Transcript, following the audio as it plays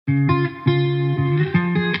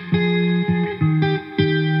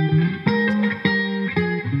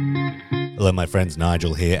Hello, my friends,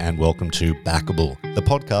 Nigel here, and welcome to Backable, the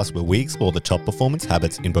podcast where we explore the top performance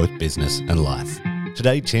habits in both business and life.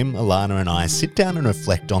 Today, Tim, Alana, and I sit down and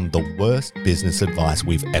reflect on the worst business advice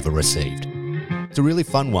we've ever received. It's a really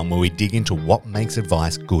fun one where we dig into what makes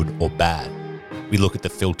advice good or bad. We look at the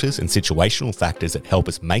filters and situational factors that help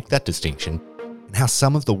us make that distinction, and how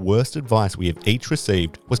some of the worst advice we have each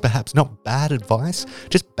received was perhaps not bad advice,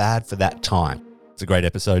 just bad for that time. It's a great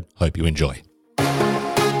episode. Hope you enjoy.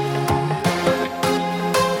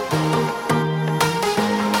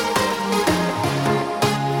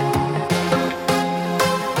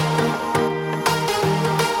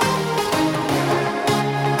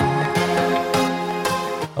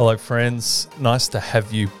 Hello friends, nice to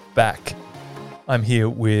have you back. I'm here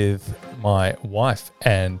with my wife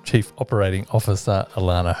and Chief Operating Officer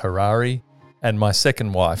Alana Harari and my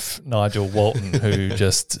second wife Nigel Walton, who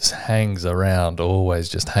just hangs around, always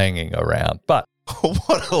just hanging around. But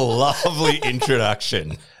What a lovely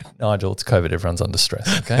introduction. Nigel, it's COVID, everyone's under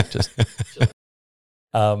stress, okay? Just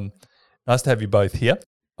nice to have you both here.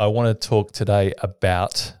 I want to talk today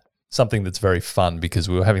about something that's very fun because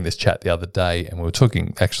we were having this chat the other day and we were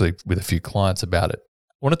talking actually with a few clients about it.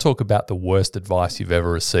 I want to talk about the worst advice you've ever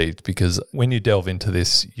received, because when you delve into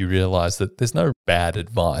this, you realize that there's no bad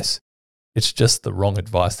advice. It's just the wrong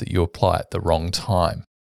advice that you apply at the wrong time.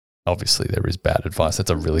 Obviously, there is bad advice. That's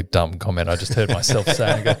a really dumb comment. I just heard myself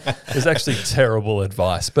saying it. There's actually terrible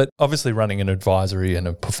advice. But obviously running an advisory and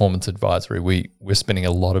a performance advisory, we're spending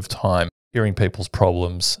a lot of time hearing people's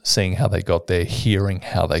problems, seeing how they got there, hearing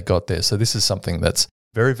how they got there. So this is something that's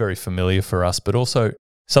very, very familiar for us, but also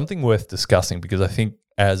something worth discussing, because I think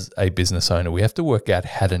as a business owner, we have to work out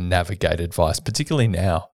how to navigate advice, particularly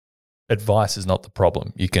now. Advice is not the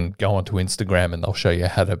problem. You can go onto Instagram and they'll show you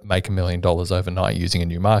how to make $1 million overnight using a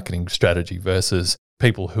new marketing strategy versus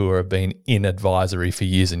people who have been in advisory for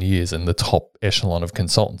years and years and the top echelon of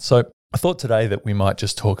consultants. So I thought today that we might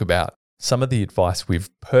just talk about some of the advice we've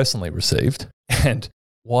personally received and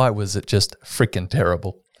why was it just freaking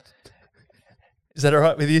terrible. Is that all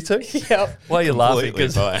right with you two? Yeah. Why are you laughing?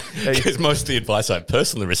 Because most of the advice I've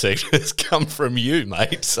personally received has come from you,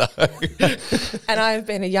 mate. So, And I've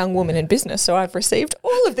been a young woman in business, so I've received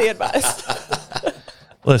all of the advice.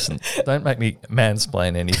 Listen, don't make me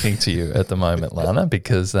mansplain anything to you at the moment, Lana,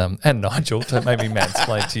 because, and Nigel, don't make me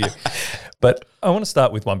mansplain to you. But I want to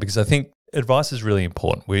start with one because I think advice is really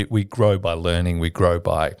important. We grow by learning. We grow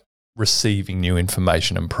by receiving new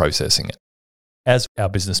information and processing it. As our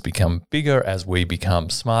business become bigger, as we become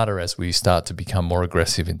smarter, as we start to become more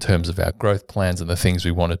aggressive in terms of our growth plans and the things we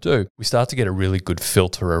want to do, we start to get a really good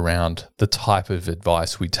filter around the type of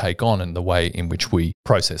advice we take on and the way in which we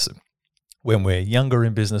process it. When we're younger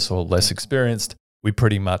in business or less experienced, we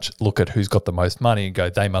pretty much look at who's got the most money and go,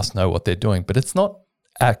 they must know what they're doing. But it's not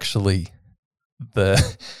actually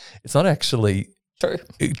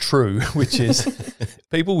true, which is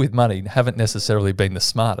people with money haven't necessarily been the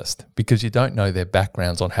smartest because you don't know their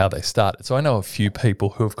backgrounds on how they started. So I know a few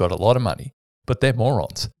people who have got a lot of money, but they're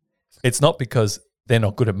morons. It's not because they're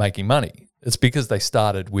not good at making money. It's because they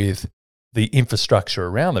started with the infrastructure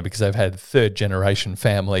around them because they've had third generation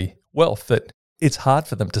family wealth that it's hard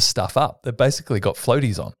for them to stuff up. They've basically got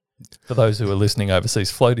floaties on. For those who are listening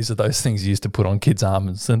overseas, floaties are those things you used to put on kids'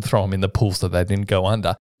 arms and throw them in the pool so they didn't go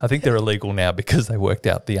under. I think they're illegal now because they worked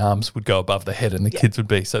out the arms would go above the head and the kids would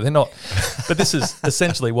be. So they're not. But this is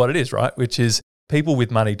essentially what it is, right? Which is people with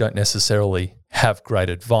money don't necessarily have great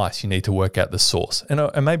advice. You need to work out the source.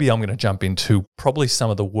 And maybe I'm going to jump into probably some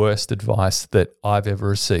of the worst advice that I've ever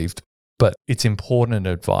received, but it's important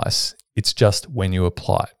advice. It's just when you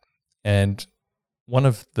apply it. And one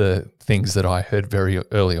of the things that I heard very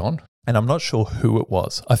early on, and I'm not sure who it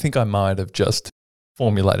was, I think I might have just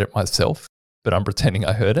formulated it myself, but I'm pretending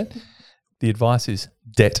I heard it. The advice is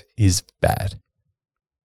debt is bad.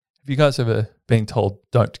 Have you guys ever been told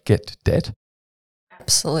don't get debt?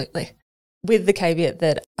 Absolutely. With the caveat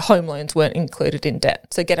that home loans weren't included in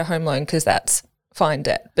debt. So get a home loan because that's fine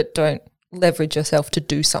debt, but don't leverage yourself to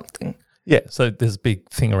do something. Yeah, so there's a big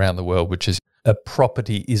thing around the world, which is a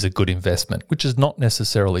property is a good investment, which is not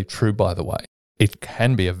necessarily true, by the way. It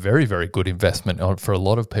can be a very, very good investment for a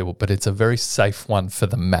lot of people, but it's a very safe one for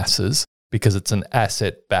the masses because it's an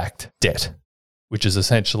asset-backed debt, which is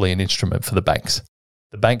essentially an instrument for the banks.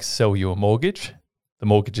 The banks sell you a mortgage. The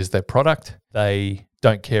mortgage is their product. They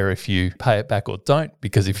don't care if you pay it back or don't,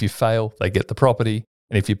 because if you fail, they get the property.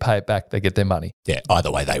 And if you pay it back, they get their money. yeah,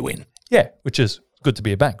 either way they win. Yeah, which is good to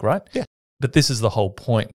be a bank, right? Yeah. But this is the whole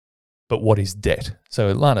point. But what is debt?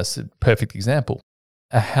 So Lana's a perfect example.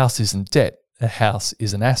 A house isn't debt. A house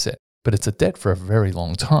is an asset, but it's a debt for a very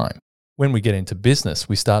long time. when we get into business,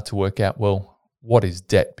 we start to work out, well, what is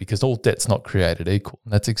debt? Because all debt's not created equal.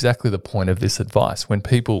 And that's exactly the point of this advice. When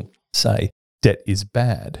people say debt is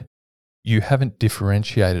bad, you haven't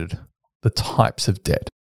differentiated the types of debt.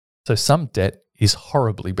 So some debt is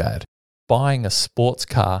horribly bad. Buying a sports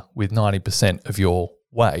car with 90% of your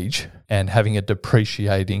wage and having a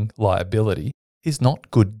depreciating liability is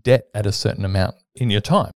not good debt at a certain amount in your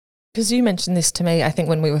time. Because you mentioned this to me, I think,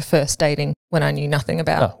 when we were first dating, when I knew nothing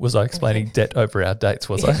about. Oh, was I explaining debt over our dates,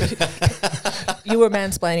 was I? You were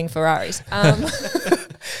mansplaining Ferraris.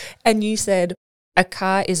 And you said a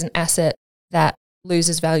car is an asset that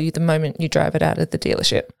loses value the moment you drive it out of the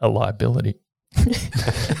dealership. A liability.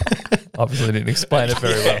 Obviously didn't explain it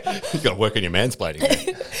very well. You've got to work on your mansplaining.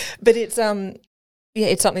 But it's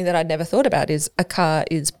it's something that I'd never thought about, is a car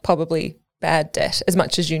is probably bad debt. As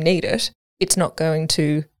much as you need it, it's not going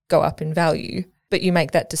to go up in value, but you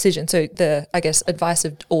make that decision. So the, I guess, advice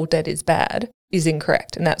of all debt is bad is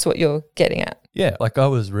incorrect, and that's what you're getting at. Yeah, like I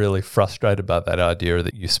was really frustrated by that idea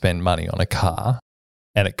that you spend money on a car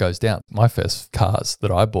and it goes down. My first cars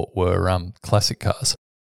that I bought were classic cars,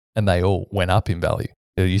 and they all went up in value.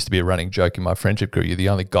 There used to be a running joke in my friendship group, you're the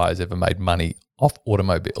only guy who's ever made money off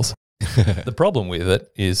automobiles. The problem with it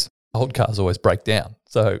is old cars always break down.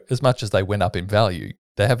 So as much as they went up in value,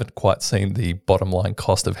 they haven't quite seen the bottom line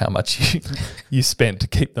cost of how much you spend to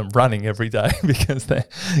keep them running every day,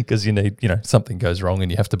 because you need, something goes wrong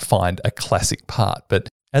and you have to find a classic part. But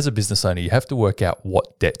as a business owner, you have to work out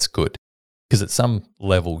what debt's good, because at some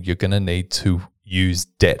level you're going to need to use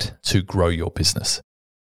debt to grow your business.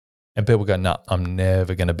 And people go, no, I'm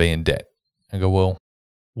never going to be in debt. I go, well,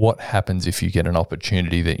 what happens if you get an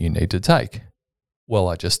opportunity that you need to take? Well,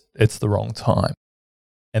 it's the wrong time.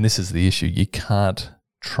 And this is the issue. You can't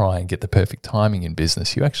try and get the perfect timing in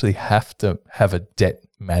business. You actually have to have a debt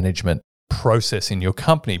management process in your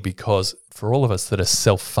company, because for all of us that are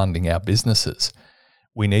self-funding our businesses,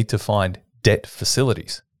 we need to find debt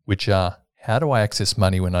facilities, which are, how do I access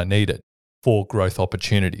money when I need it for growth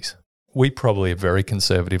opportunities? We probably are very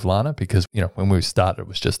conservative, Lana, because when we started, it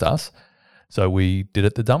was just us. So we did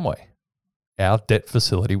it the dumb way. Our debt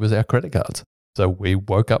facility was our credit cards. So we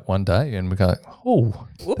woke up one day and we go, oh,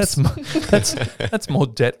 that's more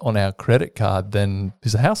debt on our credit card than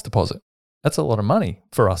is a house deposit. That's a lot of money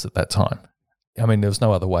for us at that time. I mean, there was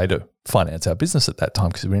no other way to finance our business at that time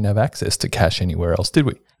because we didn't have access to cash anywhere else, did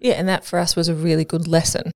we? Yeah, and that for us was a really good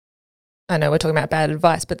lesson. I know we're talking about bad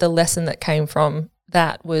advice, but the lesson that came from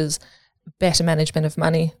that was better management of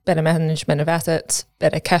money, better management of assets,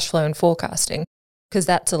 better cash flow and forecasting, because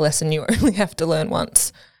that's a lesson you only have to learn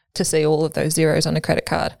once to see all of those zeros on a credit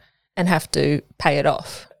card and have to pay it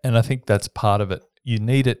off. And I think that's part of it. You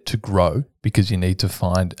need it to grow because you need to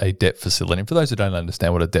find a debt facility. And for those who don't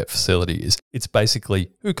understand what a debt facility is, it's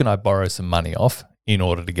basically, who can I borrow some money off in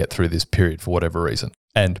order to get through this period for whatever reason?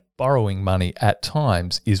 And borrowing money at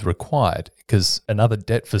times is required because another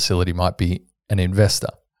debt facility might be an investor.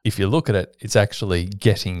 If you look at it, it's actually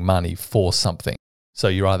getting money for something. So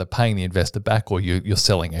you're either paying the investor back or you're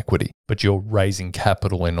selling equity, but you're raising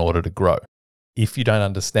capital in order to grow. If you don't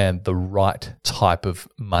understand the right type of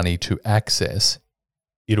money to access,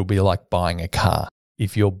 it'll be like buying a car.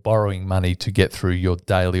 If you're borrowing money to get through your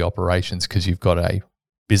daily operations because you've got a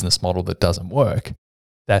business model that doesn't work,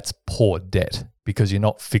 that's poor debt because you're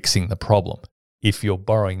not fixing the problem. If you're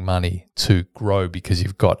borrowing money to grow because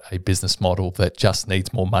you've got a business model that just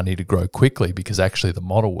needs more money to grow quickly because actually the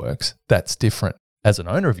model works, that's different. As an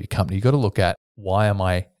owner of your company, you've got to look at, why am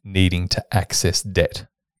I needing to access debt?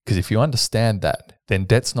 Because if you understand that, then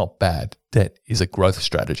debt's not bad. Debt is a growth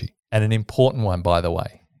strategy, and an important one, by the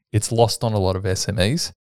way. It's lost on a lot of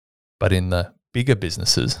SMEs, but in the bigger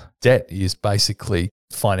businesses, debt is basically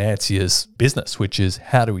financiers' business, which is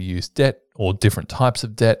how do we use debt or different types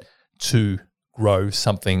of debt to grow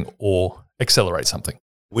something or accelerate something.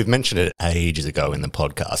 We've mentioned it ages ago in the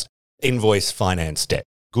podcast. Invoice finance debt,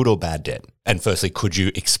 good or bad debt? And firstly, could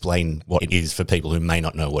you explain what it is for people who may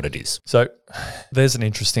not know what it is? So there's an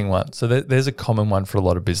interesting one. So there's a common one for a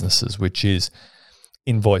lot of businesses, which is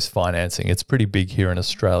invoice financing. It's pretty big here in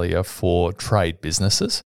Australia for trade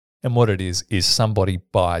businesses. And what it is somebody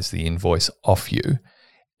buys the invoice off you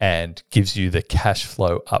and gives you the cash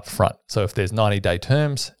flow up front. So if there's 90-day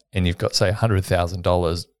terms and you've got, say,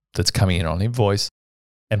 $100,000 that's coming in on invoice,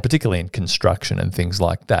 and particularly in construction and things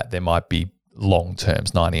like that, there might be long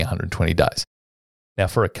terms, 90, 120 days. Now,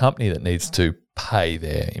 for a company that needs to pay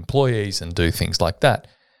their employees and do things like that,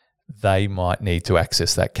 they might need to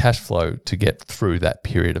access that cash flow to get through that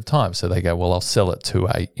period of time. So they go, well, I'll sell it to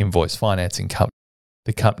a invoice financing company.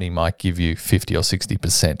 The company might give you 50 or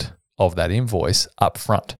 60% of that invoice up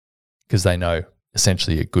front because they know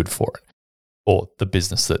essentially you're good for it, or the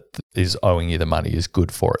business that is owing you the money is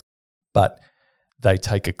good for it. But they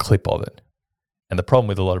take a clip of it. And the problem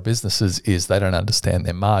with a lot of businesses is they don't understand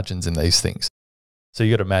their margins in these things. So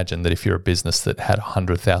you got to imagine that if you're a business that had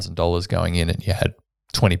 $100,000 going in and you had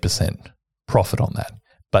 20% profit on that,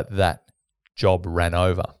 but that job ran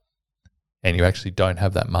over and you actually don't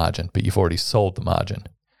have that margin, but you've already sold the margin.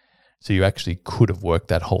 So you actually could have worked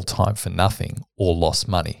that whole time for nothing or lost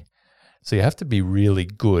money. So you have to be really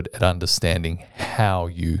good at understanding how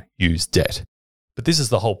you use debt. But this is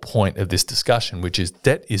the whole point of this discussion, which is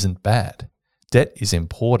debt isn't bad. Debt is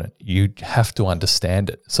important. You have to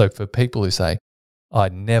understand it. So for people who say, I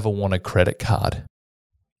never want a credit card.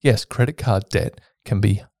 Yes, credit card debt can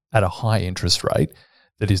be at a high interest rate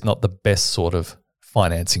that is not the best sort of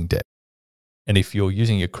financing debt. And if you're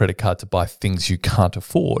using your credit card to buy things you can't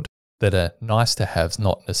afford that are nice to haves,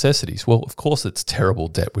 not necessities, well, of course it's terrible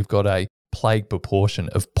debt. We've got a plague proportion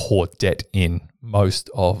of poor debt in most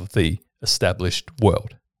of the established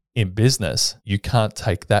world. In business, you can't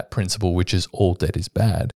take that principle, which is all debt is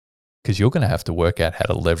bad, because you're going to have to work out how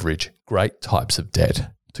to leverage great types of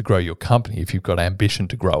debt to grow your company if you've got ambition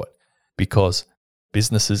to grow it, because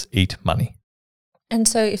businesses eat money. And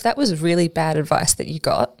so if that was really bad advice that you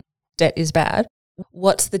got, debt is bad,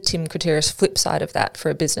 what's the Tim Krateris flip side of that for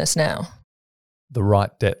a business now? The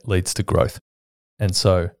right debt leads to growth. And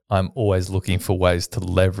so I'm always looking for ways to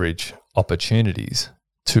leverage opportunities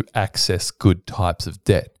to access good types of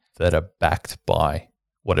debt that are backed by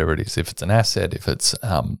whatever it is. If it's an asset, if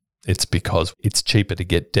it's because it's cheaper to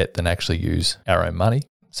get debt than actually use our own money.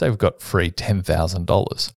 Say we've got free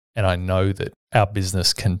 $10,000 and I know that our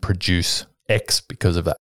business can produce X because of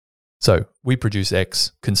that. So we produce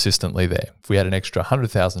X consistently there. If we had an extra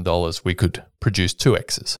 $100,000, we could produce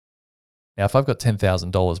 2Xs. Now, if I've got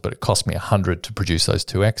 $10,000, but it cost me $100 to produce those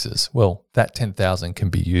 2Xs, well, that $10,000 can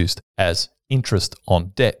be used as interest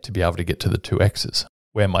on debt to be able to get to the 2Xs,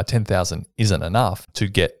 where my $10,000 isn't enough to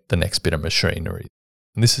get the next bit of machinery.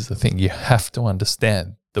 And this is the thing, you have to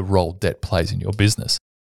understand the role debt plays in your business.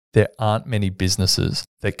 There aren't many businesses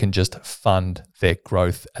that can just fund their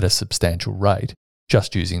growth at a substantial rate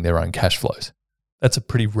just using their own cash flows. That's a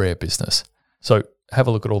pretty rare business. So have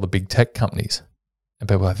a look at all the big tech companies. And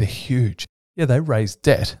people are, they're huge. Yeah, they raise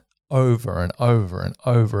debt over and over and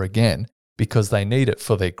over again because they need it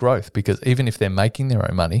for their growth. Because even if they're making their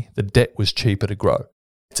own money, the debt was cheaper to grow.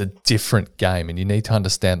 It's a different game and you need to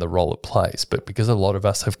understand the role it plays. But because a lot of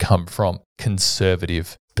us have come from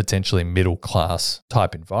conservative, potentially middle class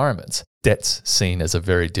type environments, debt's seen as a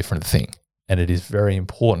very different thing. And it is very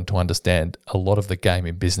important to understand a lot of the game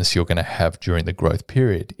in business you're going to have during the growth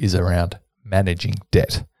period is around managing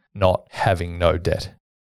debt, not having no debt.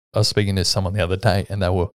 I was speaking to someone the other day and they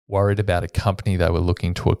were worried about a company they were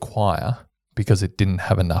looking to acquire because it didn't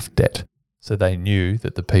have enough debt. So they knew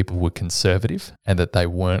that the people were conservative and that they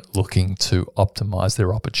weren't looking to optimize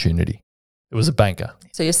their opportunity. It was a banker.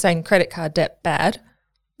 So you're saying credit card debt bad,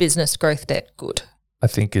 business growth debt good? I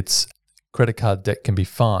think it's credit card debt can be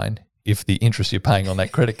fine if the interest you're paying on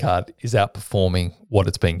that credit card is outperforming what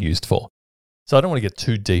it's being used for. So I don't want to get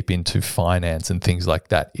too deep into finance and things like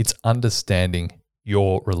that. It's understanding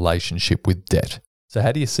your relationship with debt. So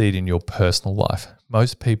how do you see it in your personal life?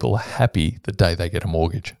 Most people are happy the day they get a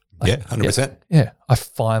mortgage. Yeah, 100%. Yeah, I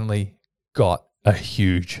finally got a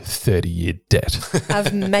huge 30-year debt.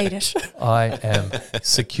 I've made it. I am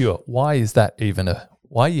secure. Why is that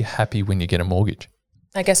why are you happy when you get a mortgage?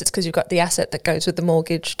 I guess it's because you've got the asset that goes with the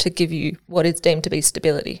mortgage to give you what is deemed to be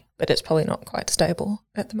stability, but it's probably not quite stable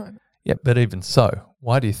at the moment. Yeah, but even so,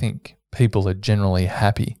 why do you think people are generally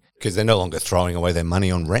happy? Because they're no longer throwing away their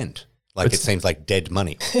money on rent. It seems like dead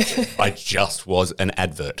money. I just was an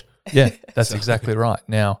advert. Yeah, that's exactly right.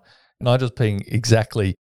 Now, Nigel's being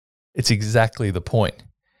it's exactly the point.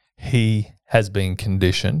 He has been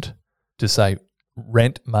conditioned to say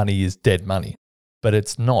rent money is dead money, but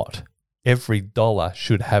it's not. Every dollar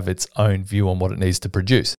should have its own view on what it needs to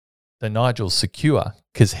produce. So Nigel's secure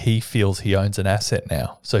because he feels he owns an asset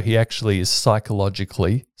now. So he actually is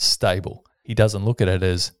psychologically stable. He doesn't look at it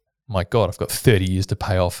as, my God, I've got 30 years to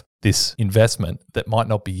pay off this investment that might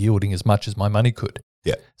not be yielding as much as my money could.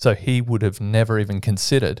 Yeah. So he would have never even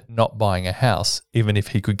considered not buying a house, even if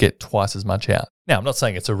he could get twice as much out. Now, I'm not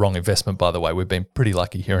saying it's a wrong investment, by the way. We've been pretty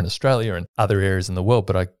lucky here in Australia and other areas in the world,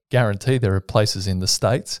 but I guarantee there are places in the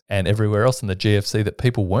States and everywhere else in the GFC that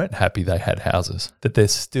people weren't happy they had houses, that they're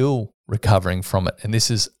still recovering from it. And this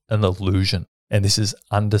is an illusion. And this is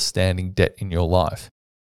understanding debt in your life.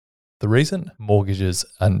 The reason mortgages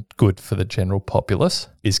are good for the general populace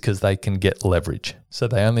is because they can get leverage. So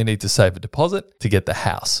they only need to save a deposit to get the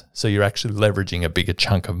house. So you're actually leveraging a bigger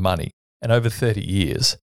chunk of money. And over 30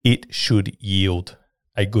 years, it should yield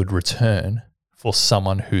a good return for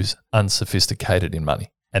someone who's unsophisticated in money.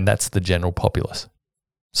 And that's the general populace.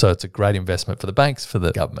 So it's a great investment for the banks, for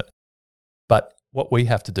the government. But what we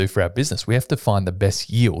have to do for our business, we have to find the best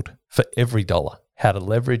yield for every dollar, how to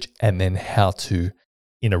leverage, and then how to,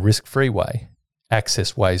 in a risk-free way,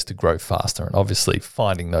 access ways to grow faster. And obviously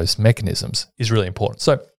finding those mechanisms is really important.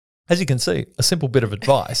 So as you can see, a simple bit of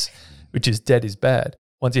advice, which is debt is bad.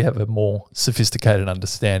 Once you have a more sophisticated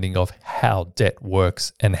understanding of how debt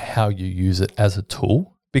works and how you use it as a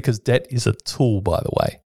tool, because debt is a tool, by the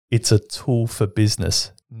way. It's a tool for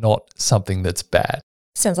business, not something that's bad.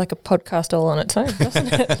 Sounds like a podcast all on its own,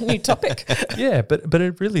 doesn't it? New topic. Yeah, but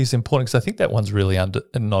it really is important because I think that one's really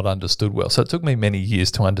not understood well. So it took me many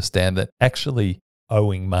years to understand that actually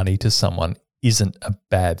owing money to someone isn't a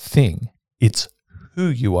bad thing. It's who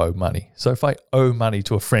you owe money. So if I owe money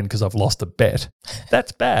to a friend because I've lost a bet,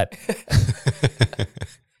 that's bad.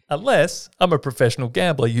 Unless I'm a professional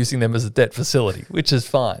gambler using them as a debt facility, which is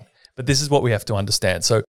fine. But this is what we have to understand.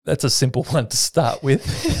 So that's a simple one to start with.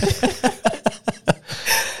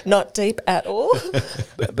 Not deep at all.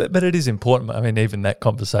 But it is important. I mean, even that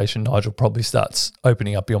conversation, Nigel, probably starts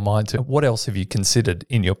opening up your mind to what else have you considered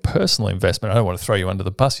in your personal investment? I don't want to throw you under the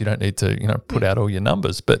bus. You don't need to, put out all your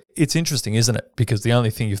numbers. But it's interesting, isn't it? Because the only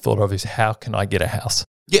thing you've thought of is how can I get a house?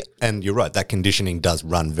 Yeah, and you're right. That conditioning does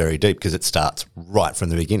run very deep because it starts right from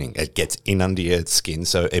the beginning. It gets in under your skin.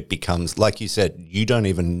 So it becomes, like you said, you don't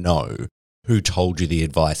even know who told you the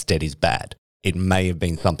advice debt is bad. It may have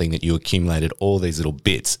been something that you accumulated all these little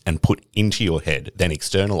bits and put into your head, then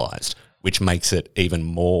externalized, which makes it even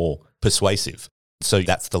more persuasive. So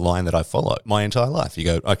that's the line that I follow my entire life. You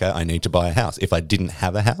go, okay, I need to buy a house. If I didn't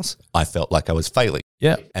have a house, I felt like I was failing.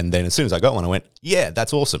 Yeah. And then as soon as I got one, I went, yeah,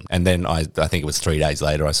 that's awesome. And then I think it was 3 days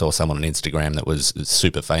later, I saw someone on Instagram that was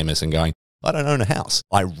super famous and going, I don't own a house.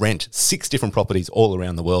 I rent 6 different properties all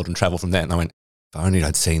around the world and travel from there. And I went, if only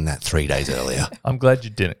I'd seen that 3 days earlier. I'm glad you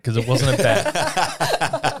didn't because it wasn't a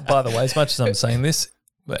bad. By the way, as much as I'm saying this,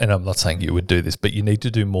 and I'm not saying you would do this, but you need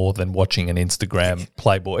to do more than watching an Instagram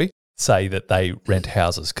Playboy say that they rent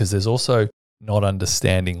houses because there's also not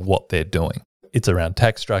understanding what they're doing. It's around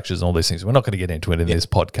tax structures and all these things. We're not going to get into it in this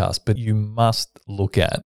podcast, but you must look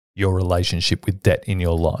at your relationship with debt in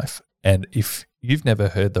your life. And if you've never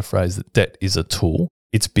heard the phrase that debt is a tool,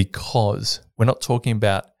 it's because we're not talking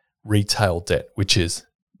about retail debt, which is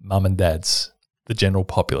mum and dad's, the general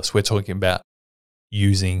populace. We're talking about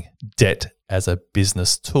using debt as a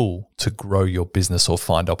business tool to grow your business or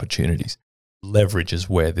find opportunities. Leverage is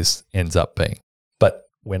where this ends up being. But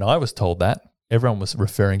when I was told that, everyone was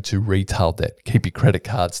referring to retail debt. Keep your credit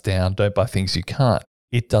cards down. Don't buy things you can't.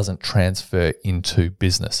 It doesn't transfer into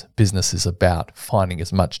business. Business is about finding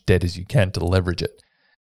as much debt as you can to leverage it.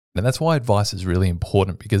 And that's why advice is really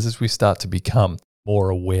important because as we start to become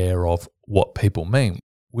more aware of what people mean,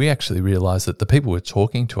 we actually realize that the people who are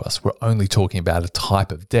talking to us were only talking about a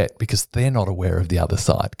type of debt because they're not aware of the other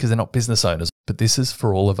side because they're not business owners. But this is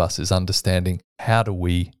for all of us is understanding how do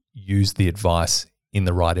we use the advice in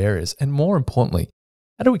the right areas? And more importantly,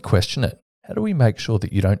 how do we question it? How do we make sure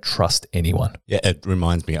that you don't trust anyone? Yeah, it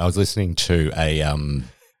reminds me, I was listening to a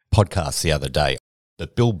podcast the other day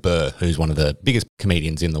that Bill Burr, who's one of the biggest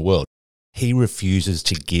comedians in the world, he refuses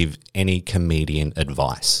to give any comedian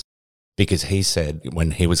advice because he said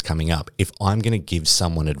when he was coming up, if I'm going to give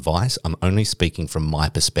someone advice, I'm only speaking from my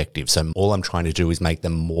perspective. So all I'm trying to do is make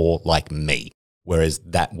them more like me, whereas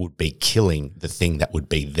that would be killing the thing that would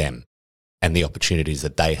be them and the opportunities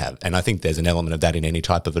that they have. And I think there's an element of that in any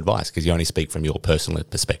type of advice because you only speak from your personal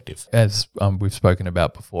perspective. As we've spoken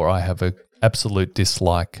about before, I have an absolute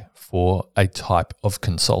dislike for a type of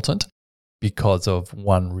consultant because of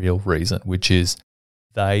one real reason, which is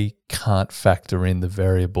they can't factor in the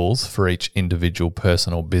variables for each individual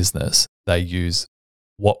person or business. They use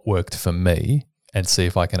what worked for me and see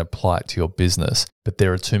if I can apply it to your business. But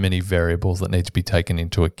there are too many variables that need to be taken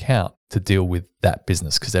into account to deal with that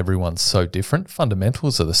business because everyone's so different.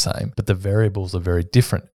 Fundamentals are the same, but the variables are very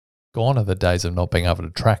different. Gone are the days of not being able to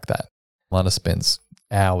track that. Lana spends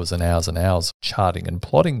hours and hours and hours charting and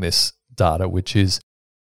plotting this data, which is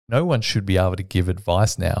no one should be able to give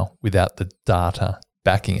advice now without the data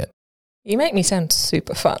backing it. You make me sound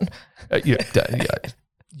super fun.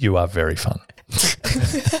 You are very fun.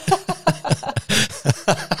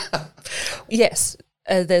 Yes,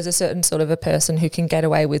 there's a certain sort of a person who can get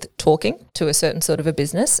away with talking to a certain sort of a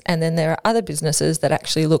business, and then there are other businesses that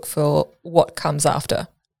actually look for what comes after.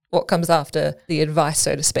 what comes after the advice,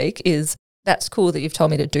 so to speak, is that's cool that you've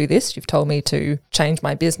told me to do this. You've told me to change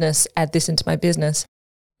my business, add this into my business.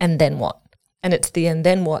 And then what? And it's the and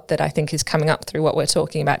then what that I think is coming up through what we're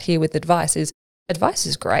talking about here with advice is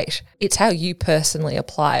great. It's how you personally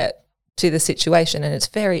apply it to the situation. And it's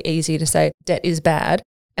very easy to say debt is bad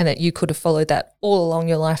and that you could have followed that all along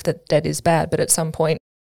your life, that debt is bad. But at some point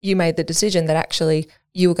you made the decision that actually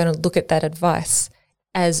you were going to look at that advice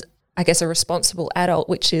as, I guess, a responsible adult,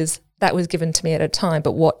 which is that was given to me at a time,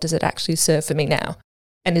 but what does it actually serve for me now?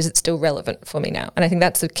 And is it still relevant for me now? And I think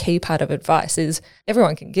that's the key part of advice is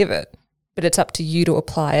everyone can give it, but it's up to you to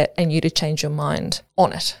apply it and you to change your mind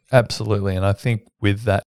on it. Absolutely. And I think with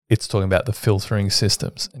that, it's talking about the filtering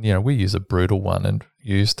systems. And, we use a brutal one and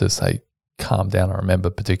used to say, calm down. I remember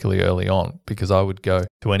particularly early on because I would go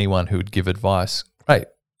to anyone who would give advice, great,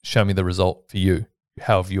 show me the result for you.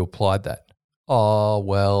 How have you applied that?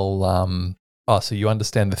 So you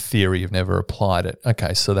understand the theory, you've never applied it.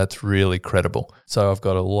 Okay, so that's really credible. So I've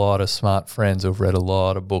got a lot of smart friends who've read a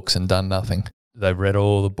lot of books and done nothing. They've read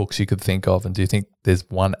all the books you could think of, and do you think there's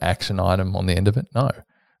one action item on the end of it? No.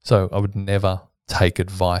 So I would never take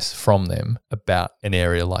advice from them about an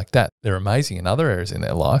area like that. They're amazing in other areas in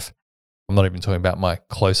their life. I'm not even talking about my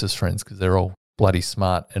closest friends because they're all bloody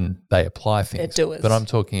smart and they apply things. They're doers. But I'm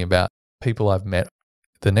talking about people I've met.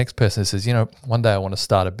 The next person says, one day I want to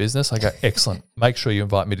start a business. I go, excellent. Make sure you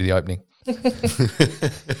invite me to the opening.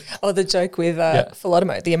 Or the joke with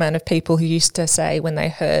Philotomo, the amount of people who used to say when they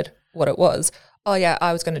heard what it was, oh yeah,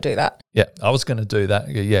 I was going to do that. Yeah, I was going to do that.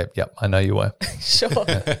 Yeah, I know you were. Sure.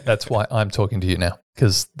 That's why I'm talking to you now,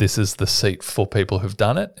 because this is the seat for people who've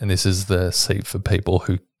done it, and this is the seat for people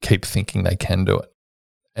who keep thinking they can do it.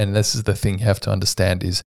 And this is the thing you have to understand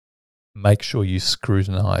is make sure you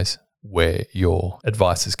scrutinize where your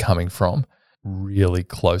advice is coming from really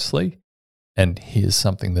closely. And here's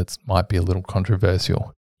something that might be a little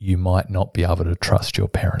controversial. You might not be able to trust your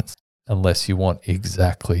parents unless you want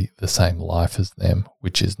exactly the same life as them,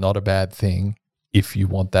 which is not a bad thing if you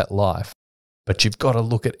want that life. But you've got to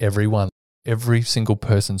look at everyone. Every single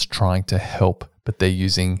person's trying to help, but they're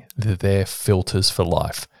using their filters for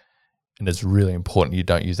life. And it's really important you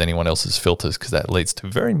don't use anyone else's filters because that leads to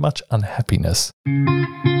very much unhappiness.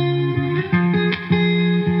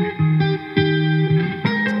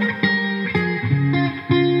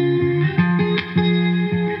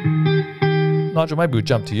 Nigel, maybe we'll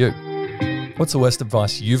jump to you. What's the worst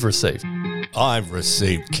advice you've received? I've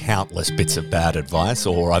received countless bits of bad advice,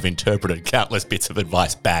 or I've interpreted countless bits of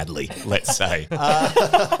advice badly, let's say.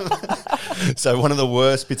 So one of the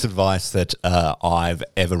worst bits of advice that I've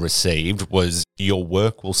ever received was your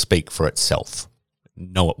work will speak for itself.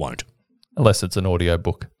 No, it won't. Unless it's an audio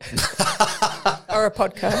book. Or a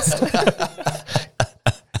podcast.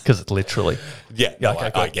 Because it's literally. Yeah, no,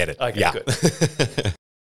 okay, I get it. Okay, good.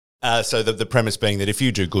 So the premise being that if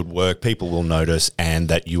you do good work, people will notice and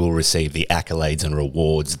that you will receive the accolades and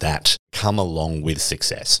rewards that come along with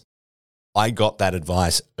success. I got that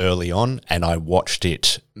advice early on and I watched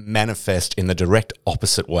it manifest in the direct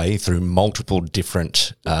opposite way through multiple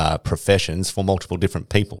different professions for multiple different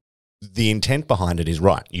people. The intent behind it is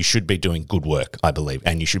right. You should be doing good work, I believe,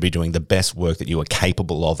 and you should be doing the best work that you are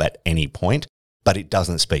capable of at any point, but it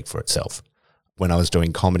doesn't speak for itself. When I was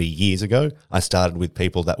doing comedy years ago, I started with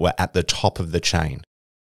people that were at the top of the chain.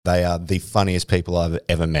 They are the funniest people I've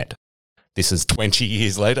ever met. This is 20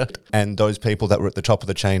 years later. And those people that were at the top of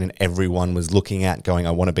the chain and everyone was looking at going,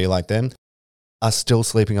 I want to be like them, are still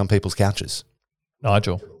sleeping on people's couches.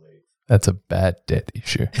 Nigel, that's a bad debt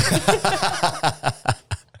issue.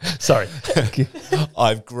 Sorry.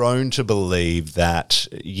 I've grown to believe that,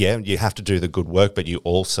 yeah, you have to do the good work, but you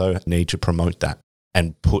also need to promote that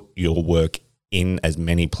and put your work in as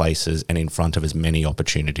many places and in front of as many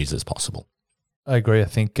opportunities as possible. I agree. I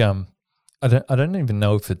think I don't even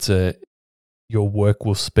know if it's your work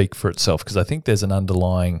will speak for itself, because I think there's an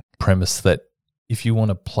underlying premise that if you want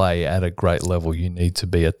to play at a great level, you need to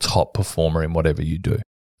be a top performer in whatever you do.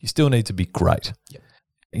 You still need to be great.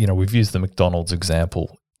 Yep. We've used the McDonald's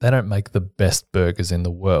example. They don't make the best burgers in the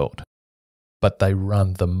world, but they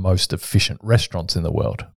run the most efficient restaurants in the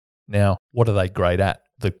world. Now, what are they great at?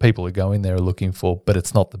 The people who go in there are looking for, but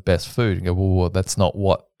it's not the best food. And go, well, that's not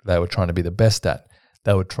what they were trying to be the best at.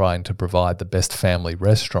 They were trying to provide the best family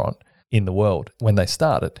restaurant in the world when they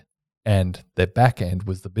started. And their back end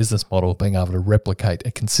was the business model of being able to replicate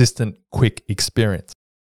a consistent, quick experience,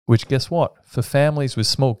 which guess what? For families with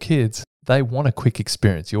small kids, they want a quick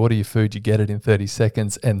experience. You order your food, you get it in 30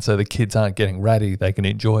 seconds. And so the kids aren't getting ratty. They can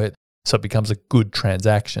enjoy it. So it becomes a good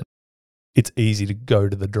transaction. it's easy to go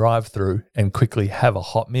to the drive-through and quickly have a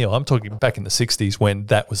hot meal. I'm talking back in the 60s when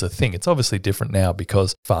that was a thing. It's obviously different now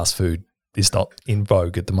because fast food is not in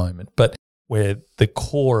vogue at the moment. But where the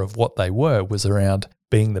core of what they were was around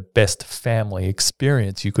being the best family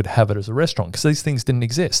experience you could have it as a restaurant, because these things didn't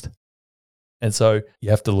exist. And so you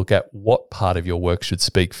have to look at what part of your work should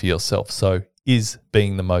speak for yourself. So is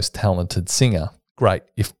being the most talented singer great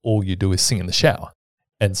if all you do is sing in the shower?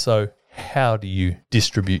 And so how do you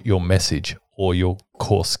distribute your message or your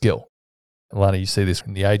core skill? And Lana, you see this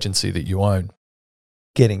in the agency that you own.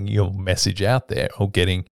 Getting your message out there or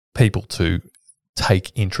getting people to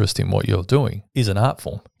take interest in what you're doing is an art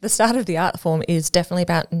form. The start of the art form is definitely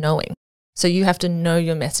about knowing. So you have to know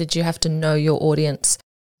your message, you have to know your audience,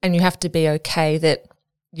 and you have to be okay that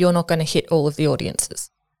you're not going to hit all of the audiences.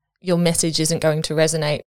 Your message isn't going to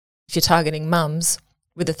resonate if you're targeting mums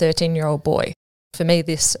with a 13-year-old boy. For me,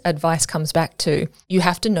 this advice comes back to you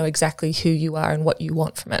have to know exactly who you are and what you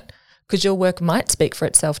want from it, because your work might speak for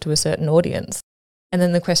itself to a certain audience. And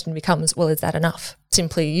then the question becomes, well, is that enough?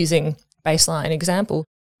 Simply using baseline example,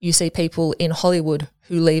 you see people in Hollywood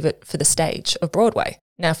who leave it for the stage of Broadway.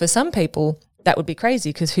 Now, for some people, that would be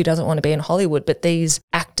crazy because who doesn't want to be in Hollywood? But these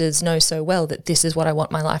actors know so well that this is what I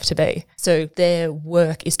want my life to be. So their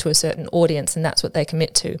work is to a certain audience and that's what they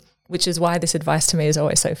commit to, which is why this advice to me is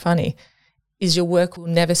always so funny, is your work will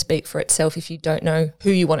never speak for itself if you don't know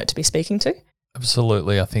who you want it to be speaking to.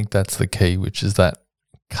 Absolutely. I think that's the key, which is that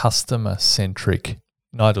customer-centric.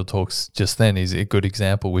 Nigel Talks just then is a good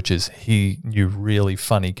example, which is he knew really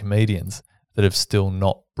funny comedians that have still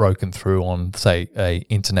not broken through on, say, a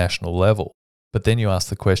international level. But then you ask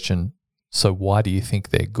the question, so why do you think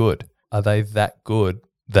they're good? Are they that good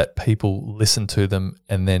that people listened to them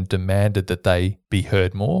and then demanded that they be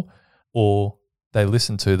heard more? Or they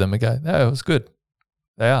listen to them and go, no, it was good.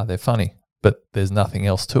 They're funny, but there's nothing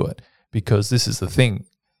else to it. Because this is the thing,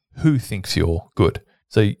 who thinks you're good?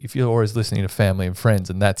 So if you're always listening to family and friends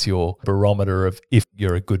and that's your barometer of if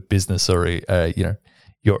you're a good business or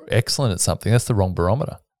you're excellent at something, that's the wrong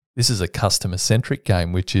barometer. This is a customer-centric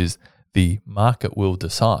game, which is the market will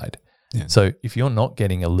decide. Yeah. So if you're not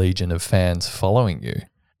getting a legion of fans following you,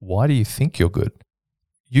 why do you think you're good?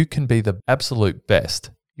 You can be the absolute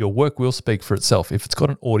best. Your work will speak for itself. If it's got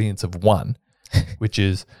an audience of one, which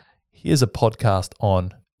is here's a podcast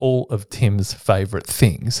on all of Tim's favorite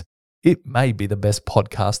things, it may be the best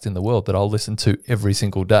podcast in the world that I'll listen to every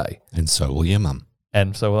single day. And so will your mum.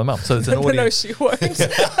 And so will my mum. So it's an audience. No, she won't.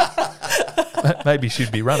 Maybe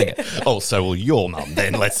she'd be running it. Oh, so will your mum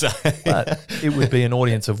then, let's say. But it would be an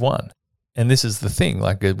audience of one. And this is the thing,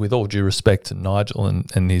 like with all due respect to Nigel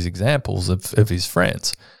and his examples of his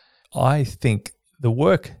friends, I think the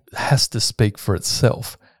work has to speak for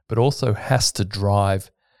itself, but also has to drive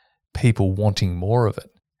people wanting more of it.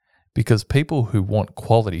 Because people who want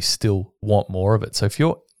quality still want more of it. So if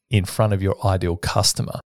you're in front of your ideal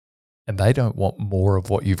customer and they don't want more of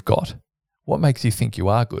what you've got, what makes you think you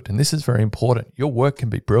are good? And this is very important. Your work can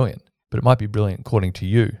be brilliant, but it might be brilliant according to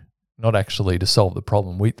you, not actually to solve the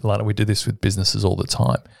problem. We do this with businesses all the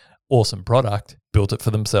time. Awesome product, built it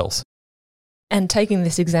for themselves. And taking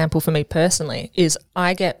this example for me personally is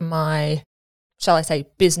I get my, shall I say,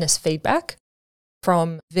 business feedback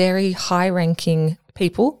from very high-ranking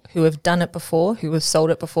people who have done it before, who have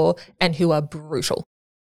sold it before, and who are brutal.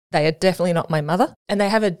 They are definitely not my mother, and they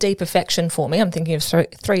have a deep affection for me. I'm thinking of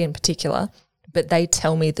three in particular, but they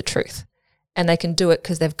tell me the truth, and they can do it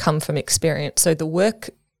because they've come from experience. So the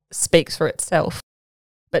work speaks for itself.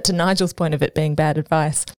 But to Nigel's point of it being bad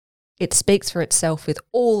advice, it speaks for itself with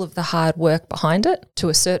all of the hard work behind it to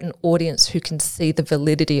a certain audience who can see the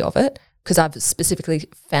validity of it, because I've specifically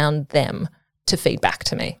found them to feed back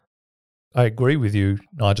to me. I agree with you,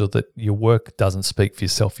 Nigel, that your work doesn't speak for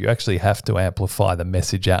yourself. You actually have to amplify the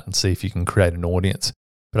message out and see if you can create an audience.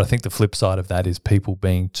 But I think the flip side of that is people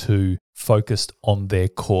being too focused on their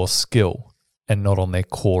core skill and not on their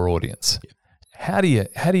core audience. How do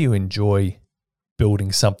you enjoy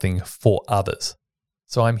building something for others?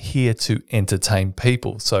 So I'm here to entertain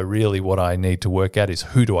people. So really what I need to work out is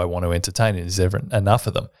who do I want to entertain and is there enough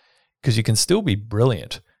of them? Because you can still be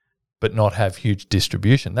brilliant but not have huge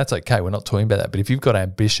distribution. That's okay. We're not talking about that. But if you've got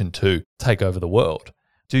ambition to take over the world,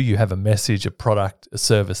 do you have a message, a product, a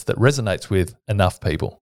service that resonates with enough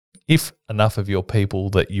people? If enough of your people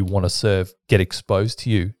that you want to serve get exposed to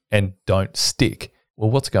you and don't stick, well,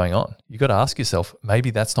 what's going on? You've got to ask yourself, maybe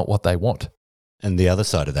that's not what they want. And the other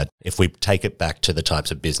side of that, if we take it back to the types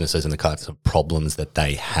of businesses and the kinds of problems that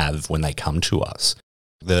they have when they come to us,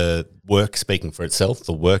 the work speaking for itself,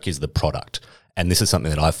 the work is the product. And this is something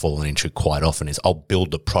that I've fallen into quite often is I'll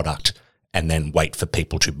build the product and then wait for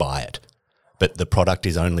people to buy it. but the product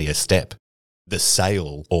is only a step. The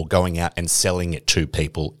sale or going out and selling it to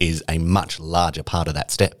people is a much larger part of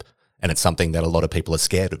that step. And it's something that a lot of people are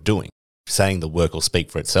scared of doing. Saying the work will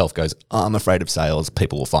speak for itself goes, I'm afraid of sales,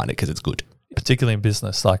 people will find it because it's good. Particularly in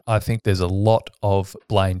business, like I think there's a lot of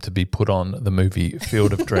blame to be put on the movie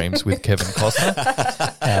Field of Dreams with Kevin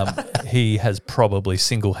Costner. He has probably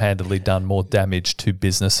single-handedly done more damage to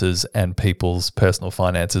businesses and people's personal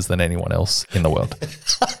finances than anyone else in the world.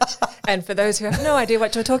 And for those who have no idea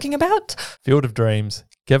what you're talking about, Field of Dreams,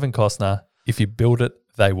 Kevin Costner, if you build it,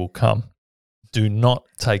 they will come. Do not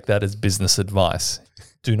take that as business advice.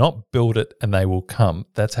 Do not build it and they will come.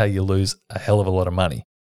 That's how you lose a hell of a lot of money.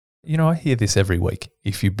 You know, I hear this every week.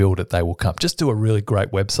 If you build it, they will come. Just do a really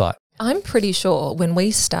great website. I'm pretty sure when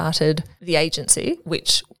we started the agency,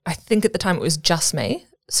 which I think at the time it was just me,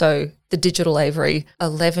 so the Digital Avery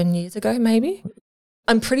 11 years ago maybe,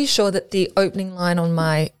 I'm pretty sure that the opening line on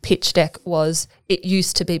my pitch deck was, it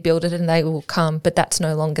used to be build it and they will come, but that's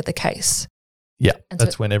no longer the case. Yeah, And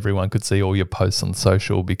that's so- when everyone could see all your posts on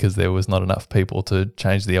social because there was not enough people to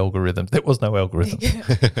change the algorithm. There was no algorithm.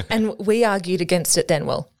 And we argued against it then.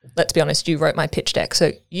 Well, let's be honest, you wrote my pitch deck.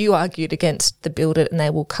 So you argued against the build it and they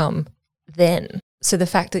will come then. So the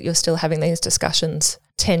fact that you're still having these discussions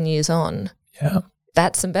 10 years on, Yeah.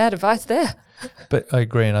 that's some bad advice there. But I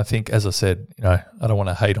agree. And I think, as I said, you know, I don't want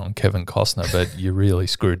to hate on Kevin Costner, but you really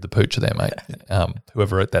screwed the poocher there, mate.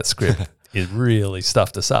 Whoever wrote that script, it really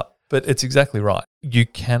stuffed us up. But it's exactly right. You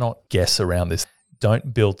cannot guess around this.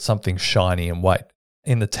 Don't build something shiny and wait.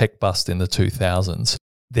 In the tech bust in the 2000s,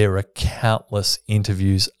 there are countless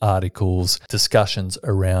interviews, articles, discussions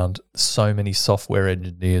around so many software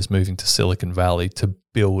engineers moving to Silicon Valley to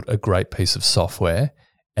build a great piece of software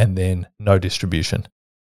and then no distribution.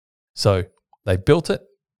 So they built it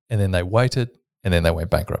and then they waited and then they went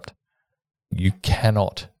bankrupt. You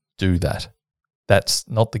cannot do that. That's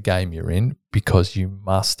not the game you're in because you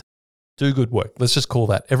must do good work. Let's just call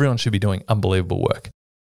that. Everyone should be doing unbelievable work.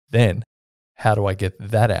 Then how do I get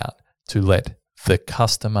that out to let the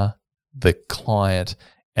customer, the client,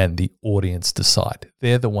 and the audience decide?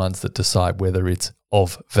 They're the ones that decide whether it's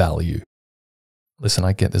of value. Listen,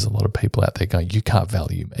 I get there's a lot of people out there going, you can't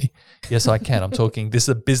value me. Yes, I can. I'm talking, this is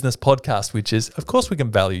a business podcast, which is, of course we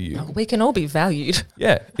can value you. We can all be valued.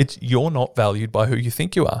 Yeah, you're not valued by who you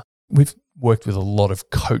think you are. We've worked with a lot of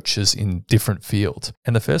coaches in different fields.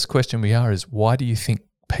 And the first question we are is, why do you think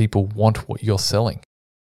people want what you're selling?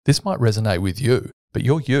 This might resonate with you, but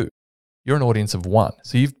you're you. You're an audience of one.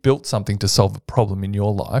 So you've built something to solve a problem in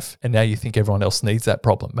your life, and now you think everyone else needs that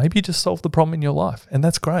problem. Maybe you just solved the problem in your life, and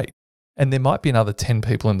that's great. And there might be another 10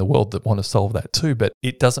 people in the world that want to solve that too, but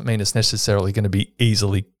it doesn't mean it's necessarily going to be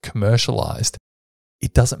easily commercialized.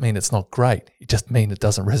 It doesn't mean it's not great. It just means it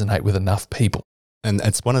doesn't resonate with enough people. And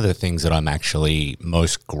it's one of the things that I'm actually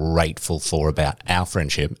most grateful for about our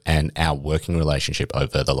friendship and our working relationship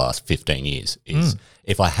over the last 15 years is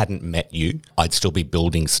if I hadn't met you, I'd still be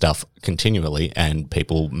building stuff continually and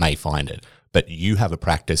people may find it. But you have a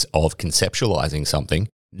practice of conceptualizing something,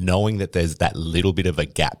 knowing that there's that little bit of a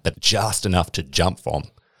gap, but just enough to jump from,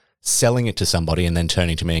 selling it to somebody and then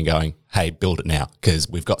turning to me and going, hey, build it now because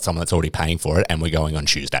we've got someone that's already paying for it and we're going on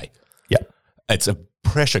Tuesday. Yeah. It's a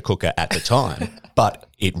pressure cooker at the time, but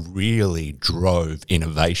it really drove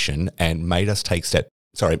innovation and made me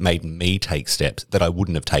take steps that I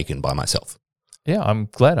wouldn't have taken by myself. Yeah, I'm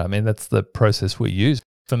glad. I mean, that's the process we use.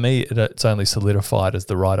 For me, it's only solidified as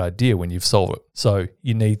the right idea when you've solved it. So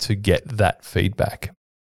you need to get that feedback.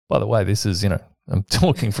 By the way, this is, I'm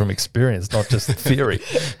talking from experience, not just theory.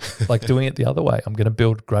 Like doing it the other way. I'm going to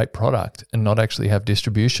build great product and not actually have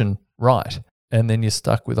distribution right. And then you're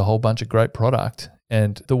stuck with a whole bunch of great product.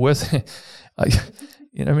 And the worst, how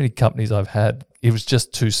many companies I've had, it was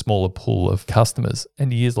just too small a pool of customers.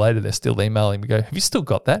 And years later, they're still emailing me, go, have you still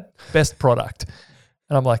got that? Best product.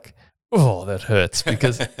 And I'm like, oh, that hurts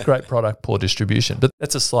because great product, poor distribution. But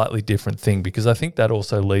that's a slightly different thing because I think that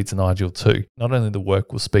also leads Nigel too. Not only the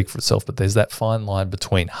work will speak for itself, but there's that fine line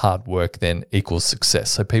between hard work then equals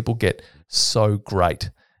success. So people get so great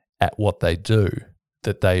at what they do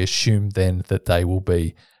that they assume then that they will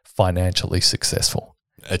be financially successful.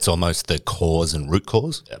 It's almost the cause and root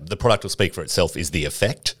cause. The product will speak for itself is the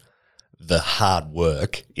effect. The hard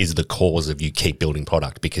work is the cause of you keep building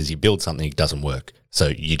product because you build something, it doesn't work. So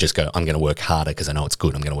you just go, I'm going to work harder because I know it's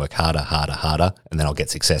good. I'm going to work harder, and then I'll get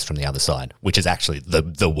success from the other side, which is actually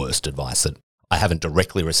the worst advice that I haven't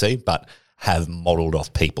directly received, but have modeled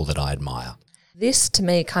off people that I admire. This to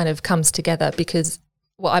me kind of comes together because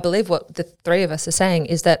I believe what the three of us are saying